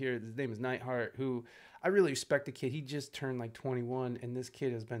city here. His name is Nightheart, who I really respect. The kid, he just turned like 21, and this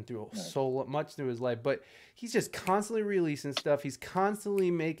kid has been through so much through his life, but he's just constantly releasing stuff. He's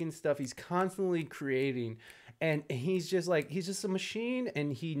constantly making stuff. He's constantly creating. And he's just a machine,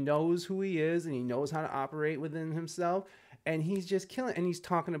 and he knows who he is, and he knows how to operate within himself, and he's just killing. And he's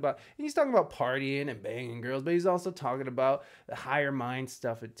talking about partying and banging girls, but he's also talking about the higher mind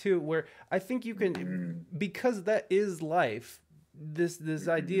stuff too, where I think you can, because that is life. This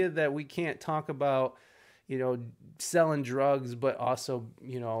idea that we can't talk about, you know, selling drugs, but also,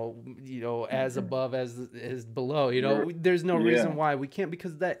 you know, as above as below. You know, there's no reason why we can't,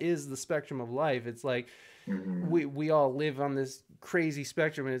 because that is the spectrum of life. It's like. We all live on this crazy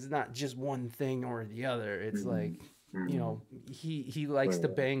spectrum, and it's not just one thing or the other. It's like, you know, he likes to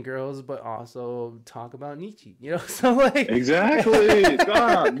bang girls, but also talk about Nietzsche, you know. So like exactly,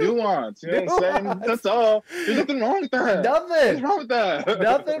 God, nuance. You know what I'm saying? That's all. There's nothing wrong with that. What's wrong with that?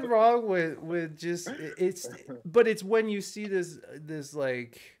 Nothing wrong with just but it's when you see this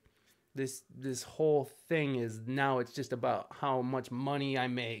like. This whole thing is now it's just about how much money I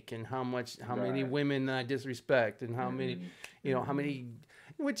make and how many women I disrespect and how many, you know, how many,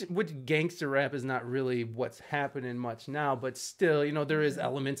 which gangster rap is not really what's happening much now, but still, you know, there is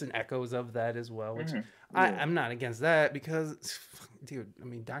elements and echoes of that as well, which I'm not against that because, dude, I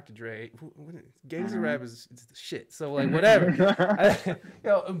mean, Dr. Dre, gangster rap is shit. So like, whatever.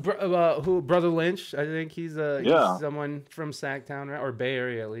 Who Brother Lynch? I think he's someone from Sacktown, right? Or Bay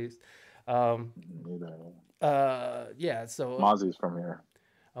Area at least. Yeah. So Mozzie's from here.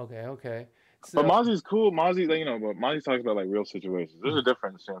 Okay. So, but Mozzie's cool. Mozzie, like, you know, but Mozzie talks about like real situations. There's a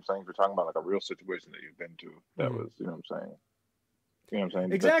difference, you know what I'm saying? If you're talking about like a real situation that you've been to, that was, you know what I'm saying? You know what I'm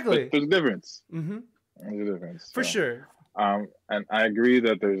saying? Exactly. There's a difference. There's a difference. For sure. And I agree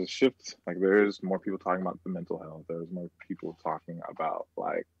that there's a shift. Like there is more people talking about the mental health. There's more people talking about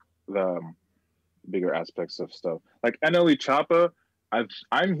like the bigger aspects of stuff. Like NLE Choppa,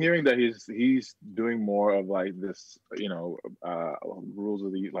 I'm hearing that he's doing more of like this, you know, rules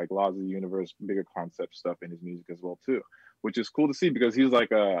of the like laws of the universe, bigger concept stuff in his music as well too, which is cool to see because he's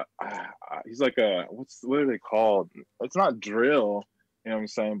like a what are they called? It's not drill, you know what I'm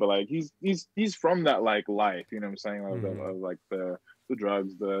saying? But like he's from that like life, you know what I'm saying? Of like the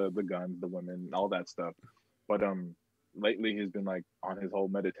drugs, the guns, the women, all that stuff. But lately he's been like on his whole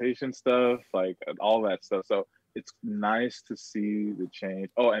meditation stuff, like all that stuff. So it's nice to see the change.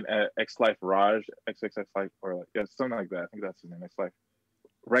 Oh, and X Life Raj, XXX Life, or like, yeah, something like that. I think that's his name.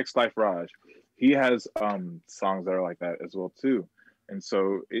 Rex Life Raj. He has songs that are like that as well too. And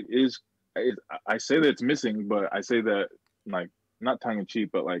so it is. I say that it's missing, but I say that like not tongue in cheek,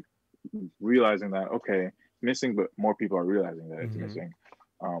 but like realizing that okay, it's missing, but more people are realizing that it's missing.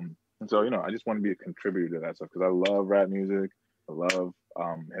 And so you know, I just want to be a contributor to that stuff because I love rap music, I love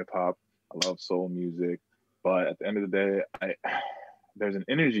hip hop, I love soul music. But at the end of the day, there's an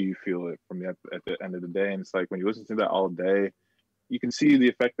energy you feel it from at the end of the day, and it's like when you listen to that all day, you can see the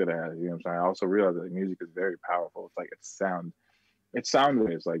effect that it has. You know what I'm saying? I also realize that music is very powerful. It's like it's sound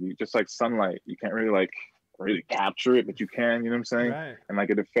waves. Like you just like sunlight, you can't really capture it, but you can. You know what I'm saying? Right. And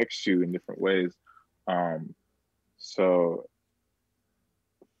like it affects you in different ways. So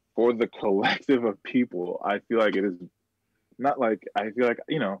for the collective of people, I feel like it is not like I feel like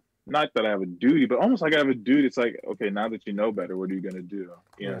you know. Not that I have a duty, but almost like I have a duty. It's like, okay, now that you know better, what are you gonna do?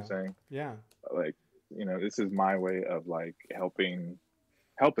 You know what I'm saying? Yeah. Like, you know, this is my way of like helping.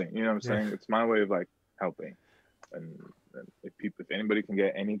 You know what I'm saying? It's my way of like helping. And if anybody can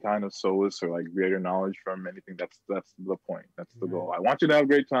get any kind of solace or like greater knowledge from anything, that's the point. That's the goal. I want you to have a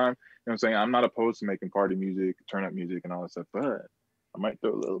great time. You know what I'm saying? I'm not opposed to making party music, turn up music, and all that stuff, but I might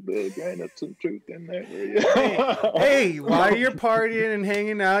throw a little bit of grain of some truth in there. Hey, while you're partying and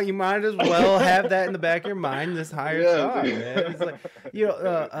hanging out, you might as well have that in the back of your mind. This higher thought, man. It's like, you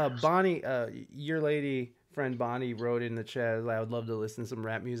know, Bonnie, your lady friend Bonnie wrote in the chat, I would love to listen to some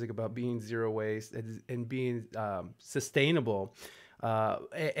rap music about being zero waste and being sustainable.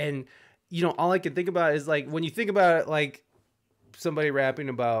 And, you know, all I can think about is like, when you think about it, like somebody rapping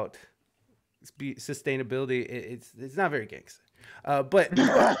about sustainability, it's not very gangster. But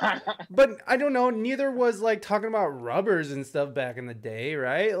I don't know. Neither was like talking about rubbers and stuff back in the day,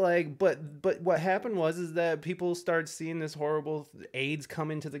 right? Like, but what happened is that people started seeing this horrible AIDS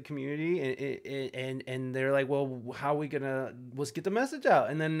come into the community, and they're like, well, how are we gonna let's get the message out?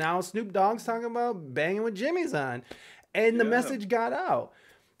 And then now Snoop Dogg's talking about banging with Jimmy's on, and the message got out.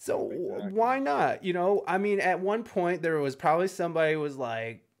 So why not? You know, I mean, at one point there was probably somebody who was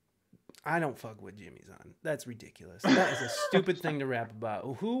like, I don't fuck with Jimmy's on. That's ridiculous. That is a stupid thing to rap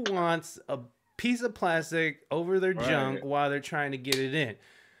about. Who wants a piece of plastic over their junk while they're trying to get it in?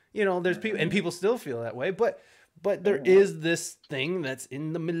 You know, there's people, and people still feel that way. But there is this thing that's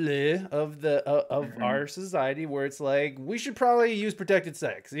in the milieu of our society where it's like we should probably use protected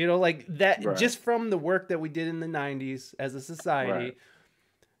sex. You know, like that just from the work that we did in the '90s as a society.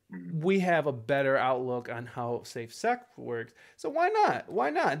 We have a better outlook on how safe sex works. So why not? Why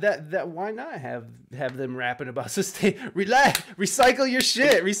not? Why not have them rapping about recycle your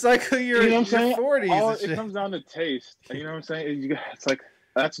shit, recycle your, you know what I'm saying? 40s. It comes down to taste. You know what I'm saying? It's like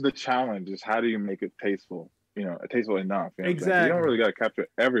that's the challenge: is how do you make it tasteful? You know, tasteful enough. You know exactly. You don't really got to capture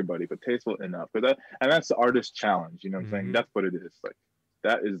everybody, but tasteful enough. But that's the artist challenge. You know what I'm saying? That's what it is. Like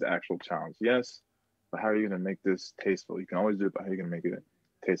that is the actual challenge. Yes, but how are you going to make this tasteful? You can always do it, but how are you going to make it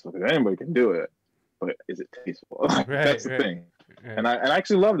tasteful? Because anybody can do it, but is it tasteful? That's the thing. And I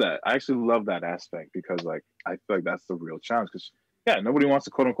actually love that. I actually love that aspect because like I feel like that's the real challenge. Because nobody wants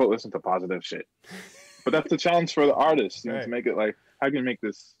to quote unquote listen to positive shit, but that's the challenge for the artist. You know, to make it like, how can you make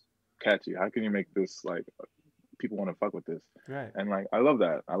this catchy? How can you make this like people want to fuck with this? Right. And like I love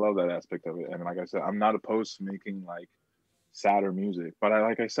that. I love that aspect of it. And like I said, I'm not opposed to making like sadder music. But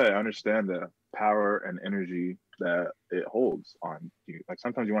like I said, I understand the power and energy that it holds on you. Like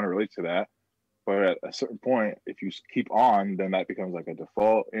sometimes you want to relate to that, but at a certain point, if you keep on, then that becomes like a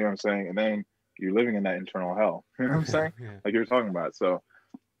default. You know what I'm saying? And then you're living in that internal hell. You know what I'm saying? Yeah. Like you're talking about. So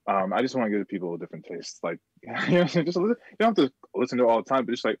I just want to give people a different taste. Like you know what I'm saying? Just listen, you don't have to listen to it all the time,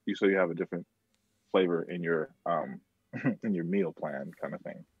 but just like you, so you have a different flavor in your in your meal plan, kind of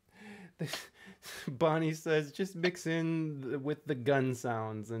thing. Bonnie says just mix in with the gun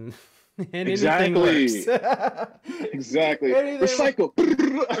sounds and Exactly. anything works. Exactly. Anything Recycle.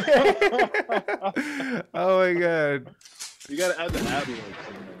 Oh my god. You gotta add the ad libs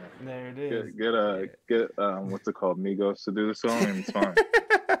in There it there. is. Get what's it called, Migos to do the song, and it's fine.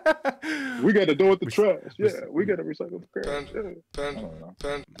 We gotta do with the trash. Yeah, we gotta recycle the trash. Yeah.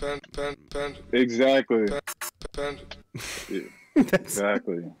 Exactly. Yeah.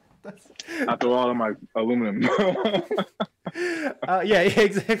 Exactly. I throw all of my aluminum. Yeah,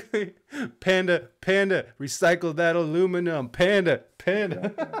 exactly. Panda, recycle that aluminum. Panda.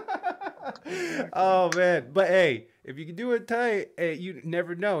 Oh man, but hey, if you can do it tight, hey, you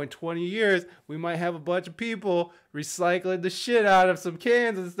never know. In 20 years, we might have a bunch of people recycling the shit out of some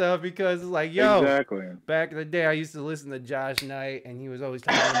cans and stuff because it's like, yo, exactly. Back in the day, I used to listen to Josh Knight, and he was always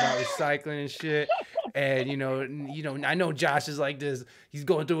talking about recycling and shit. And you know, I know Josh is like this. He's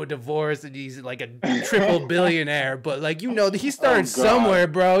going through a divorce, and he's like a triple billionaire. But like, he started somewhere,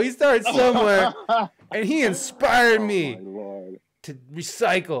 bro. He started somewhere, and he inspired me to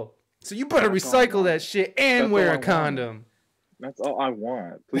recycle. So you better recycle that shit and wear a condom. That's all I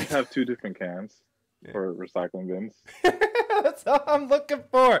want. Please have 2 different cans for recycling bins. That's all I'm looking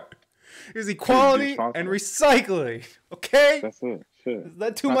for. Is equality and recycling. Okay? That's it. Shit. Is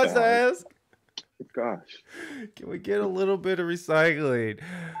that too much to ask? Gosh. Can we get a little bit of recycling?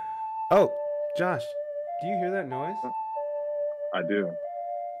 Oh, Josh, do you hear that noise? I do.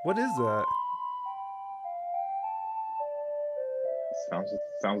 What is that?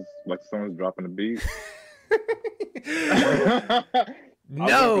 Sounds like someone's dropping a beat.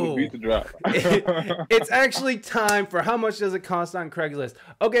 No, beat to drop. It's actually time for how much does it cost on Craigslist.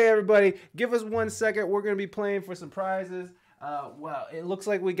 Okay, everybody, give us 1 second. We're going to be playing for some prizes. Well, it looks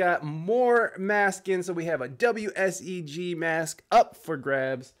like we got more masks in, so we have a WSEG mask up for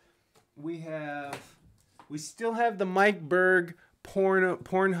grabs. We still have the Mike Berg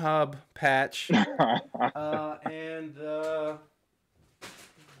Pornhub patch, and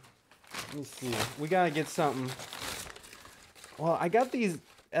let me see. We gotta get something. Well, I got these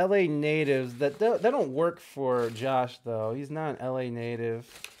LA natives that they don't work for Josh though. He's not an LA native.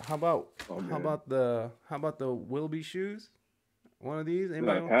 How about the Wilby shoes? One of these?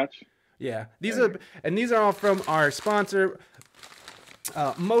 Anybody? Patch? Yeah. These are all from our sponsor,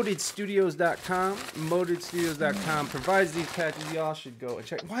 modedstudios.com. Modedstudios.com provides these patches. Y'all should go and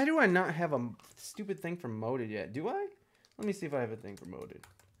check. Why do I not have a stupid thing for Moded yet? Do I? Let me see if I have a thing for Moded.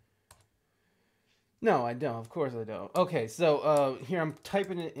 No, I don't. Of course I don't. Okay, so here I'm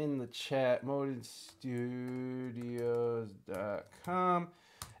typing it in the chat. modedstudios.com.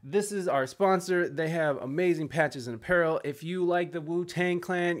 This is our sponsor. They have amazing patches and apparel. If you like the Wu-Tang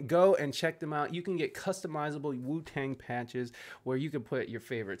Clan, go and check them out. You can get customizable Wu-Tang patches where you can put your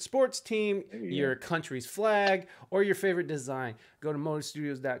favorite sports team, your country's flag, or your favorite design. Go to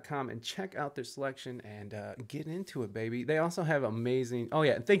modedstudios.com and check out their selection and get into it, baby. They also have amazing... Oh,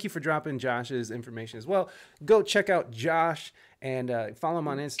 yeah, and thank you for dropping Josh's information as well. Go check out Josh and follow him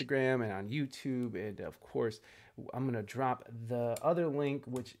on Instagram and on YouTube. And, of course... I'm going to drop the other link,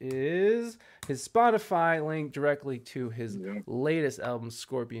 which is his Spotify link directly to his latest album,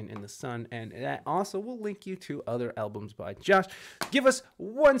 Scorpion in the Sun. And that also will link you to other albums by Josh. Give us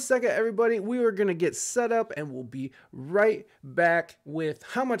 1 second, everybody. We are going to get set up and we'll be right back with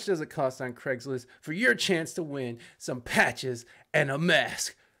how much does it cost on Craigslist for your chance to win some patches and a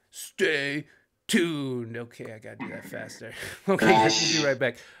mask. Stay tuned. Okay, I got to do that faster. Okay, guys, we'll be right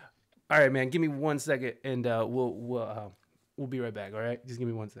back. All right, man. Give me 1 second, and we'll be right back. All right, just give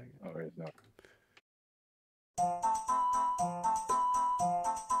me 1 second. All right, no.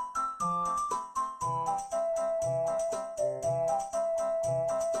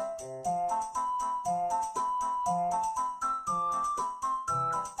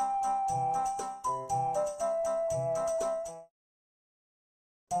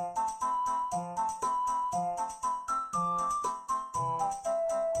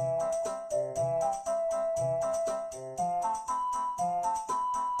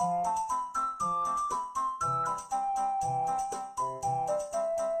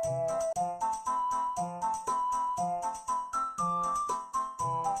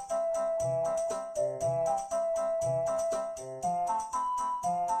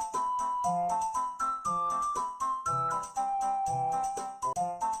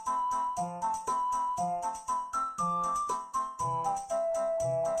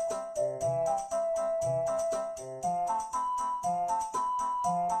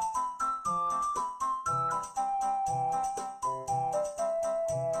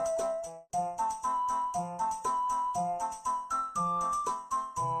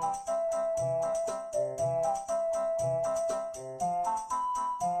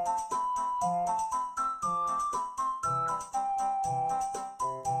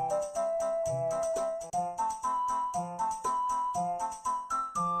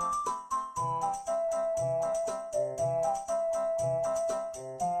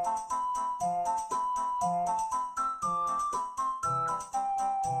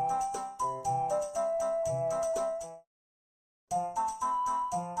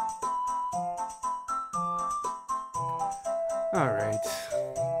 All right.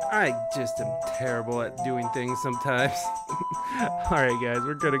 I just am terrible at doing things sometimes. All right, guys,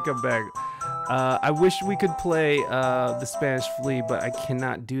 we're going to come back. I wish we could play the Spanish Flea, but I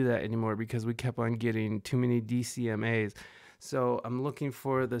cannot do that anymore because we kept on getting too many DCMAs. So I'm looking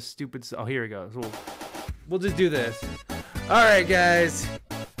for the stupid... Oh, here we go. So we'll just do this. All right, guys.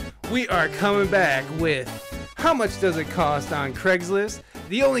 We are coming back with How Much Does It Cost on Craigslist?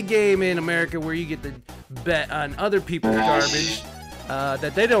 The only game in America where you get to bet on other people's garbage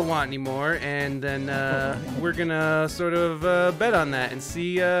that they don't want anymore, and then we're gonna sort of bet on that and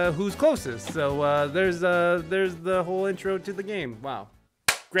see who's closest. So there's the whole intro to the game. Wow.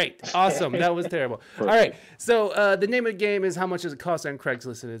 Great. Awesome. That was terrible. All right. So the name of the game is How Much Does It Cost on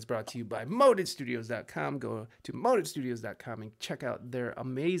Craigslist, and it's brought to you by modedstudios.com. Go to modedstudios.com and check out their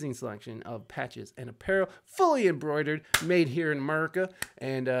amazing selection of patches and apparel, fully embroidered, made here in America,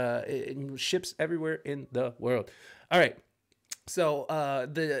 and it ships everywhere in the world. All right. So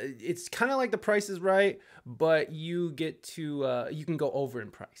it's kind of like The Price is Right, but you get to you can go over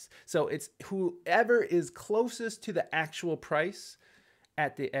in price. So it's whoever is closest to the actual price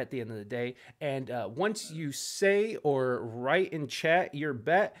at the end of the day, and once you say or write in chat your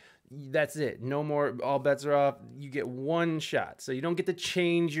bet, that's it. No more. All bets are off. You get one shot, so you don't get to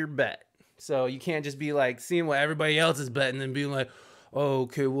change your bet. So you can't just be like seeing what everybody else is betting and being like, oh,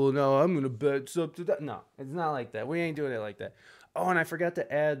 okay, well, no, I'm gonna bet something. No, it's not like that. We ain't doing it like that. Oh, and I forgot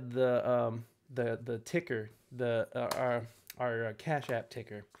to add the ticker, our Cash App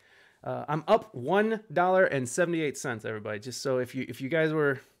ticker. I'm up $1.78, everybody. Just so if you guys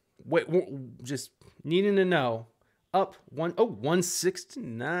were just needing to know, up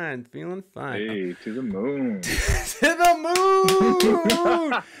 169, feeling fine. Hey, to the moon. To the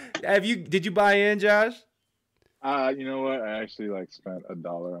moon. Did you buy in, Josh? You know what? I actually spent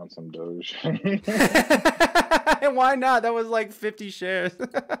 $1 on some Doge. Why not? That was like 50 shares.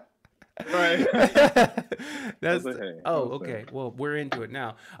 Right. That's okay. Well, we're into it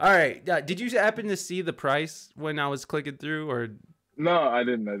now. All right. Did you happen to see the price when I was clicking through, or? No, I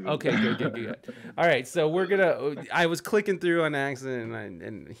didn't. Okay, good. All right, so I was clicking through on accident,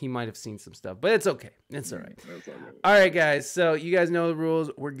 and he might have seen some stuff, but it's okay. It's all right. That's all good. All right, guys. So you guys know the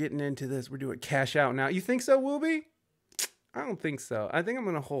rules. We're getting into this. We're doing cash out now. You think so, Wooby? I don't think so. I think I'm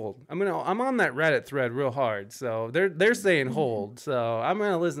gonna hold. I'm on that Reddit thread real hard. So they're saying hold. So I'm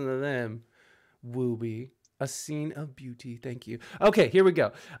gonna listen to them. Wooby, a scene of beauty. Thank you. Okay, here we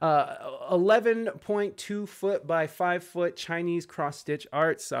go. 11.2 foot by 5 foot Chinese cross stitch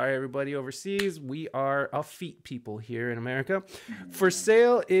art. Sorry, everybody overseas. We are a feet people here in America. For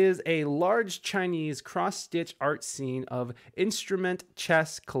sale is a large Chinese cross stitch art scene of instrument,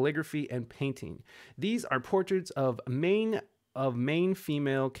 chess, calligraphy, and painting. These are portraits of main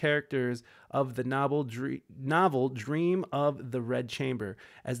female characters of the novel Dream of the Red Chamber,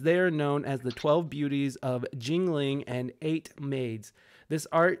 as they are known as the 12 beauties of Jingling and 8 maids. This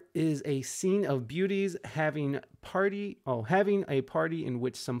art is a scene of beauties having a party in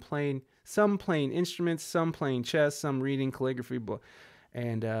which some playing instruments, some playing chess, some reading calligraphy,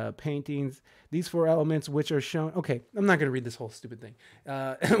 and paintings. These 4 elements which are shown. Okay, I'm not going to read this whole stupid thing.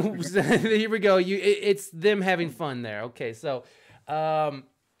 Here we go. It's them having fun there. Okay, so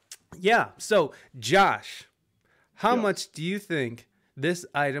yeah. So Josh, how much do you think this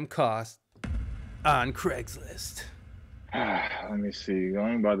item cost on Craigslist? Let me see.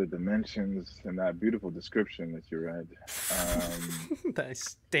 Going by the dimensions and that beautiful description that you read, that I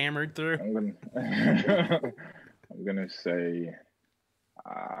stammered through. I'm gonna say.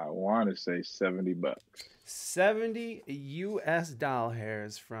 I want to say $70. 70 US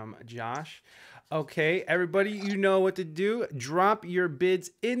dollars from Josh. Okay, everybody, you know what to do. Drop your bids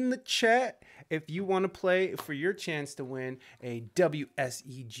in the chat if you want to play for your chance to win a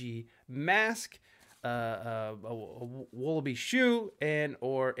WSEG mask, a Wallaby shoe, and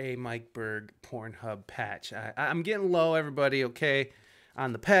or a Mike Berg Pornhub patch. I'm getting low, everybody, okay?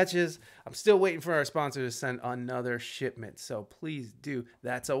 On the patches. I'm still waiting for our sponsor to send another shipment, so please do.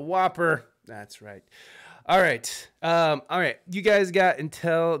 That's a whopper. That's right. All right. You guys got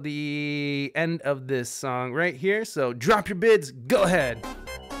until the end of this song right here, so drop your bids. Go ahead.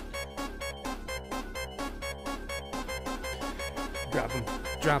 Drop them.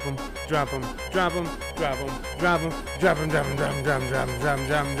 Drop them. Drop them. Drop them. Drop them. Drop them. Drop them. Drop them. Drop them. Drop them. Drop them. Drop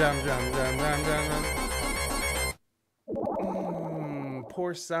them. Drop them. Drop them.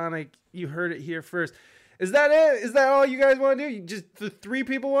 Poor Sonic, you heard it here first. Is that it? Is that all you guys want to do? Just the 3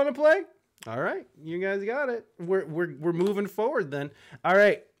 people want to play? All right, you guys got it. We're moving forward then. All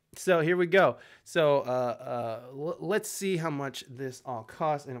right, so here we go. So let's see how much this all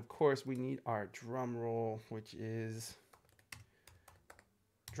costs, and of course we need our drum roll, which is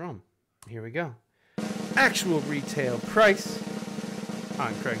drum. Here we go. Actual retail price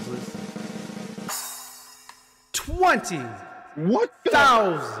on Craigslist. What the?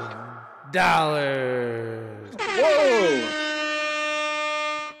 $20,000. Whoa!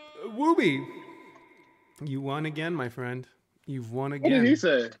 Wooby, you won again, my friend. You've won again. What did he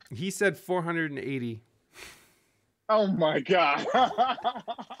say? He said 480. Oh my God.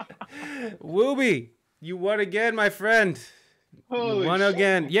 Wooby, you won again, my friend. Holy You won shit.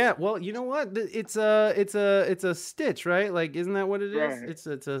 again. Yeah, well, you know what? It's a stitch, right? Like, isn't that what it is? Right. It's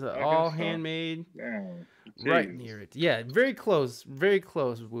all handmade. Damn. Right near it. Yeah, very close. Very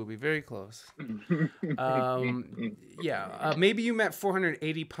close, Wooby. Very close. Maybe you meant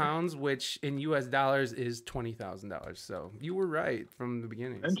 480 pounds, which in US dollars is $20,000. So you were right from the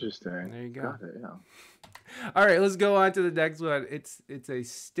beginning. Interesting. There you go. Got it, yeah. All right, let's go on to the next one. It's a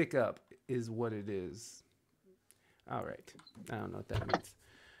stick up is what it is. All right. I don't know what that means.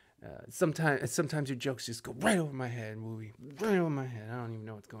 Sometimes your jokes just go right over my head, Wooby. Right over my head. I don't even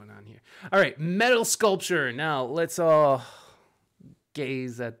know what's going on here. All right, metal sculpture. Now let's all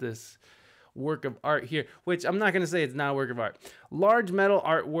gaze at this work of art here, which I'm not going to say it's not a work of art. Large metal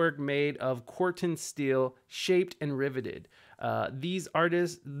artwork made of Corten steel, shaped and riveted. The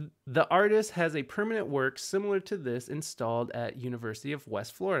artist has a permanent work similar to this installed at University of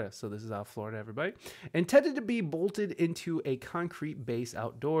West Florida. So this is out of Florida, everybody. Intended to be bolted into a concrete base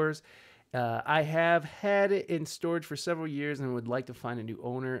outdoors. I have had it in storage for several years and would like to find a new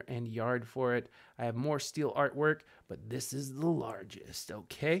owner and yard for it. I have more steel artwork, but this is the largest.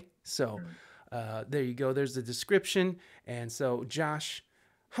 Okay, so there you go. There's the description. And so, Josh,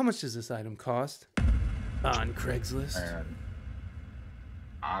 how much does this item cost on Craigslist? Man,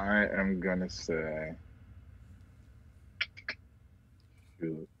 I am gonna say,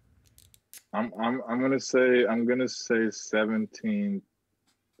 shoot. I'm gonna say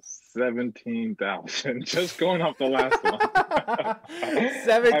 17,000. Just going off the last one.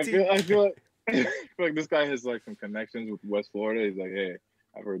 17. I feel like this guy has like some connections with West Florida. He's like, hey,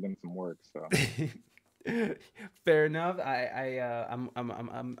 I've heard them some work. So fair enough.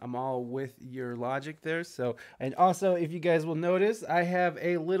 I'm all with your logic there. So, and also, if you guys will notice, I have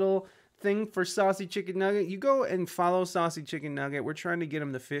a little thing for Saucy Chicken Nugget. You go and follow Saucy Chicken Nugget. We're trying to get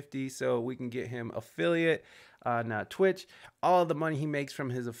him to 50 so we can get him affiliate on Twitch. All the money he makes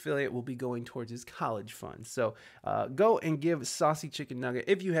from his affiliate will be going towards his college fund. So go and give Saucy Chicken Nugget,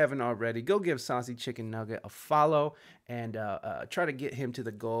 if you haven't already, go give Saucy Chicken Nugget a follow and try to get him to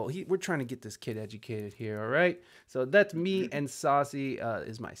the goal. We're trying to get this kid educated here, all right? So that's me, and Saucy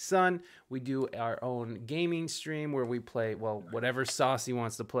is my son. We do our own gaming stream where we play, well, whatever Saucy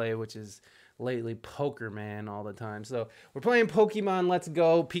wants to play, which is lately poker, man, all the time. So we're playing Pokemon Let's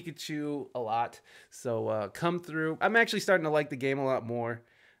Go Pikachu a lot. So come through. I'm actually starting to like the game a lot more.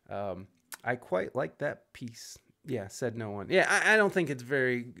 I quite like that piece. Yeah, said no one. Yeah, I don't think it's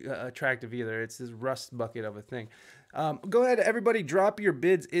very attractive either. It's this rust bucket of a thing. Go ahead, everybody, drop your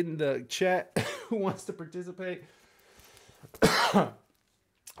bids in the chat. Who wants to participate?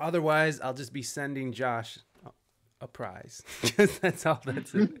 Otherwise, I'll just be sending Josh a prize. That's all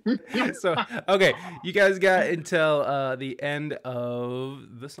that's it. So, okay, you guys got until the end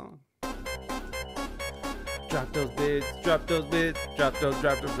of the song. Drop those bids, drop those bids, drop those,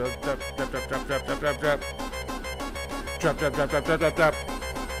 drop, drop, drop, drop, drop, drop, drop, drop, drop, drop, drop. Drop, drop, drop, drop, drop, drop, drop.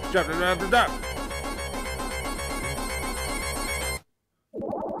 Drop, drop, drop, drop, drop.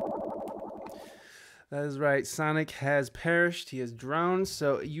 That is right. Sonic has perished. He has drowned.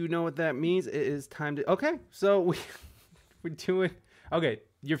 So you know what that means. It is time to... Okay, so we're doing... Okay,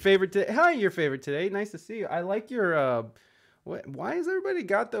 your favorite today. Hi, your favorite today. Nice to see you. I like your... Why has everybody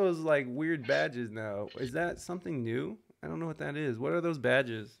got those like weird badges now? Is that something new? I don't know what that is. What are those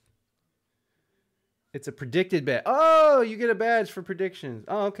badges? It's a predicted badge. Oh, you get a badge for predictions.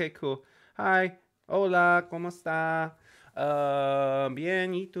 Oh, okay, cool. Hi. Hola, ¿cómo está?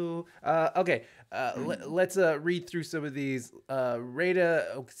 Bien, ¿y tú? Okay, let's read through some of these. Reina,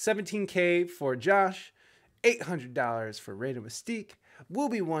 $17K for Josh. $800 for Reina Mystique.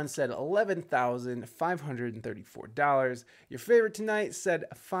 Wooby1 said $11,534. Your favorite tonight said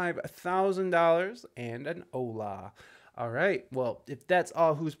 $5,000 and an hola. All right. Well, if that's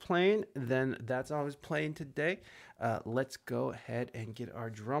all who's playing, then that's all who's playing today. Let's go ahead and get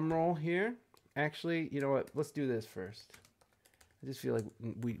our drum roll here. Actually, you know what? Let's do this first. I just feel like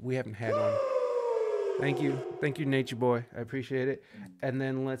we haven't had one. Thank you. Thank you, Nature Boy. I appreciate it. And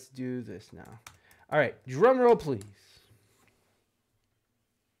then let's do this now. All right. Drum roll, please.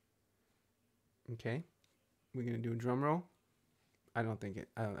 Okay. We're going to do a drum roll. I don't think it.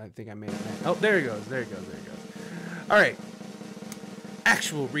 I think I made it. Oh, there it goes. There it goes. There it goes. All right.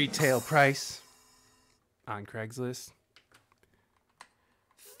 actual retail price on Craigslist,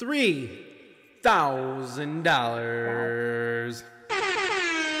 $3,000.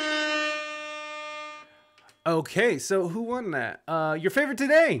 Okay, so who won that? Your favorite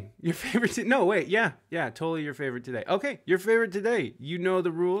today. Your favorite. No, wait. Yeah, totally your favorite today. Okay, your favorite today. You know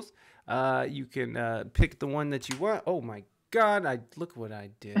the rules. You can pick the one that you want. Oh my God! Look what I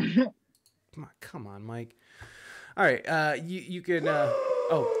did. Come on, Mike. All right. You can.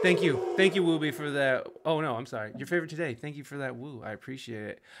 Oh, thank you, Wooby, for that. Oh no, I'm sorry. Your favorite today. Thank you for that, Woo. I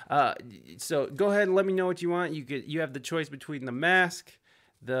appreciate it. So go ahead and let me know what you want. You have the choice between the mask,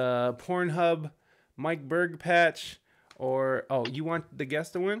 the Pornhub Mike Berg patch, or you want the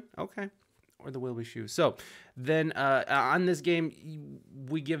guest to win? Okay, or the Wilby shoes. So then on this game,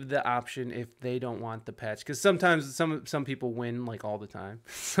 we give the option if they don't want the patch, because sometimes some people win like all the time.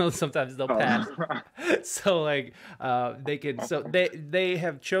 So sometimes they'll pass. So like they can. So they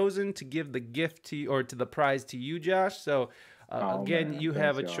have chosen to give the gift to you, or to the prize to you, Josh. So again, you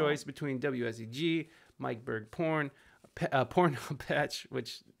have a choice between WSEG, Mike Berg porn, Pornhub patch,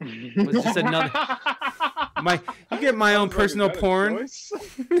 which was just another. You get my own personal porn.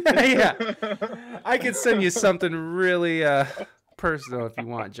 Yeah, I could send you something really personal if you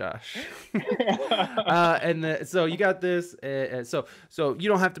want, Josh. So you got this. So you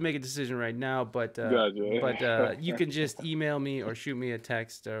don't have to make a decision right now, but you can just email me or shoot me a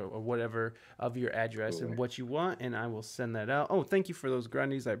text or whatever of your address and what you want, and I will send that out. Oh, thank you for those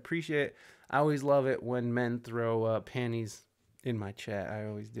grundies. I appreciate it. I always love it when men throw panties in my chat. I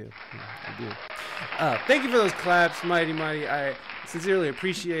always do. I do. Thank you for those claps, mighty. I sincerely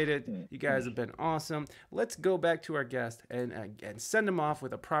appreciate it. You guys have been awesome. Let's go back to our guest and send him off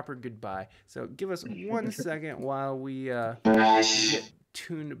with a proper goodbye. So give us 1 second while we get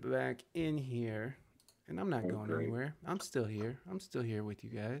tuned back in here. And I'm not going anywhere. I'm still here. I'm still here with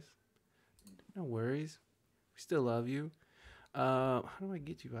you guys. No worries. We still love you. How do I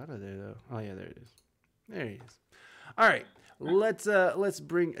get you out of there though? Oh yeah, there it is. There he is. All right, let's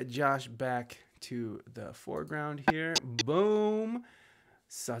bring Josh back to the foreground here. Boom,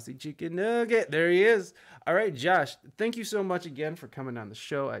 saucy chicken nugget. There he is. All right, Josh, thank you so much again for coming on the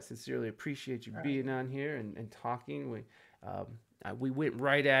show. I sincerely appreciate you being on here and talking. We went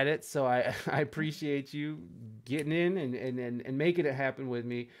right at it, so I appreciate you getting in and making it happen with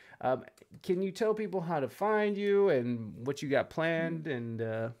me. Can you tell people how to find you and what you got planned and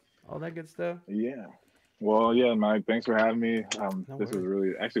all that good stuff? Yeah. Well, yeah, Mike, thanks for having me. This was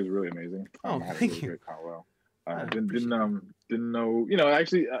really amazing. Thank you. Great convo. Didn't know,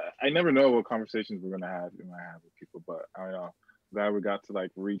 actually, I never know what conversations we're gonna have with people, but I know glad we got to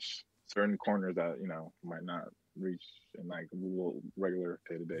like reach certain corners that might not reach in like regular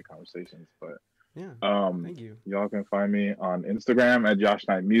day-to-day conversations. But yeah, thank you. Y'all can find me on Instagram at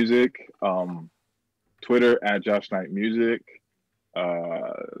JoshKnightMusic, Twitter at JoshKnightMusic.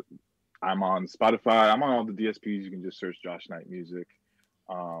 I'm on Spotify. I'm on all the DSPs. You can just search JoshKnightMusic.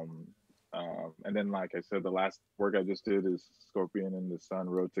 And then, like I said, the last work I just did is Scorpion in the Sun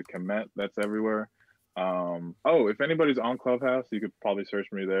Road to Kemet. That's everywhere. If anybody's on Clubhouse, you could probably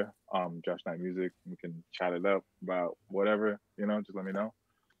search me there. JoshKnightMusic. We can chat it up about whatever, just let me know.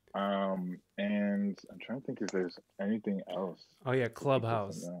 And I'm trying to think if there's anything else. Oh yeah,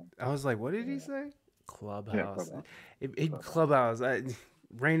 Clubhouse. I was like, what did he say? Clubhouse. Yeah, Clubhouse.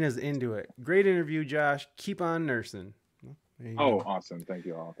 Reina's into it. Great interview, Josh. Keep on nursing. Awesome. Thank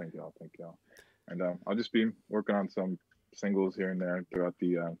you all. And I'll just be working on some singles here and there throughout the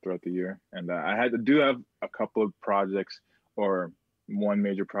year. And I do have a couple of projects or one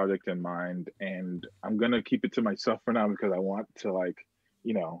major project in mind, and I'm gonna keep it to myself for now because I want to I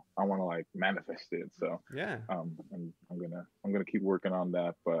want to manifest it. So yeah, I'm gonna keep working on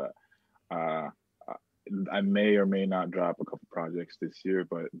that, but I may or may not drop a couple projects this year,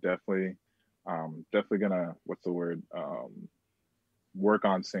 but definitely gonna work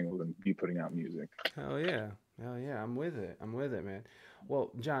on singles and be putting out music. Hell yeah, I'm with it, man.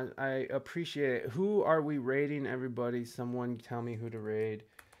 Well, John, I appreciate it. Who are we raiding, everybody? Someone tell me who to raid.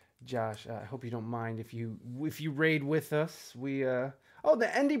 Josh, I hope you don't mind if you raid with us. We the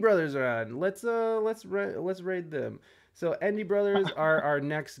Endy Brothers are on. Let's raid them. So Endy Brothers are our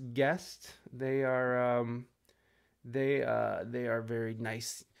next guest. They are very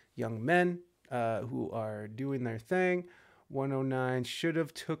nice young men who are doing their thing. 109 should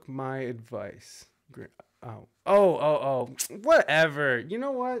have took my advice. Whatever. You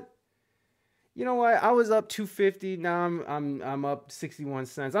know what? I was up 250. Now I'm up 61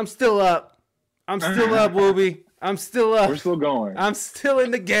 cents. I'm still up. Wooby. I'm still up. We're still going. I'm still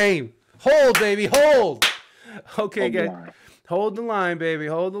in the game. Hold, baby, hold. Okay, guys. Hold the line, baby.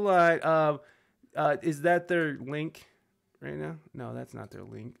 Hold the line. Is that their link right now? No, that's not their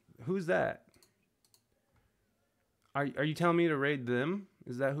link. Who's that? Are you telling me to raid them?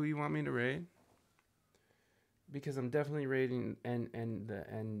 Is that who you want me to raid? Because I'm definitely raiding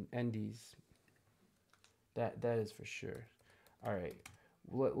the NDs. That is for sure. All right,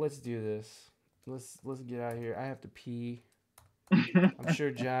 let's do this. Let's get out of here. I have to pee. I'm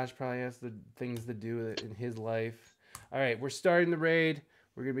sure Josh probably has the things to do in his life. All right, we're starting the raid.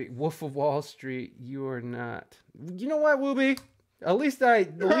 We're gonna be Wolf of Wall Street. You are not. You know what, Wooby? At least I Hey,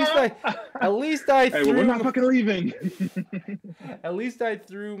 threw. we're not fucking leaving. At least I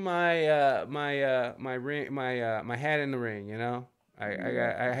threw my my ring, my hat in the ring. You know,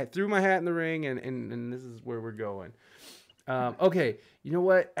 I threw my hat in the ring, and this is where we're going. Okay, you know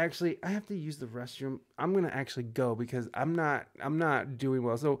what? Actually, I have to use the restroom. I'm gonna actually go because I'm not doing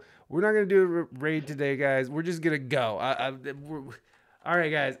well. So we're not gonna do a raid today, guys. We're just gonna go. All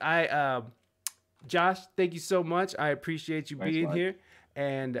right, guys. Josh, thank you so much. I appreciate you being here,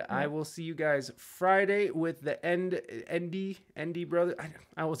 and I will see you guys Friday with the ND brothers.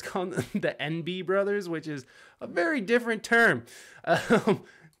 I was calling them the NB brothers, which is a very different term.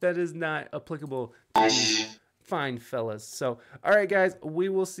 That is not applicable to these fine fellas. So, all right, guys, we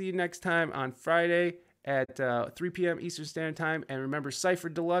will see you next time on Friday at 3 p.m. Eastern Standard Time. And remember, Cypher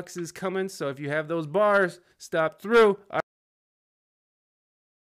Deluxe is coming. So if you have those bars, stop through.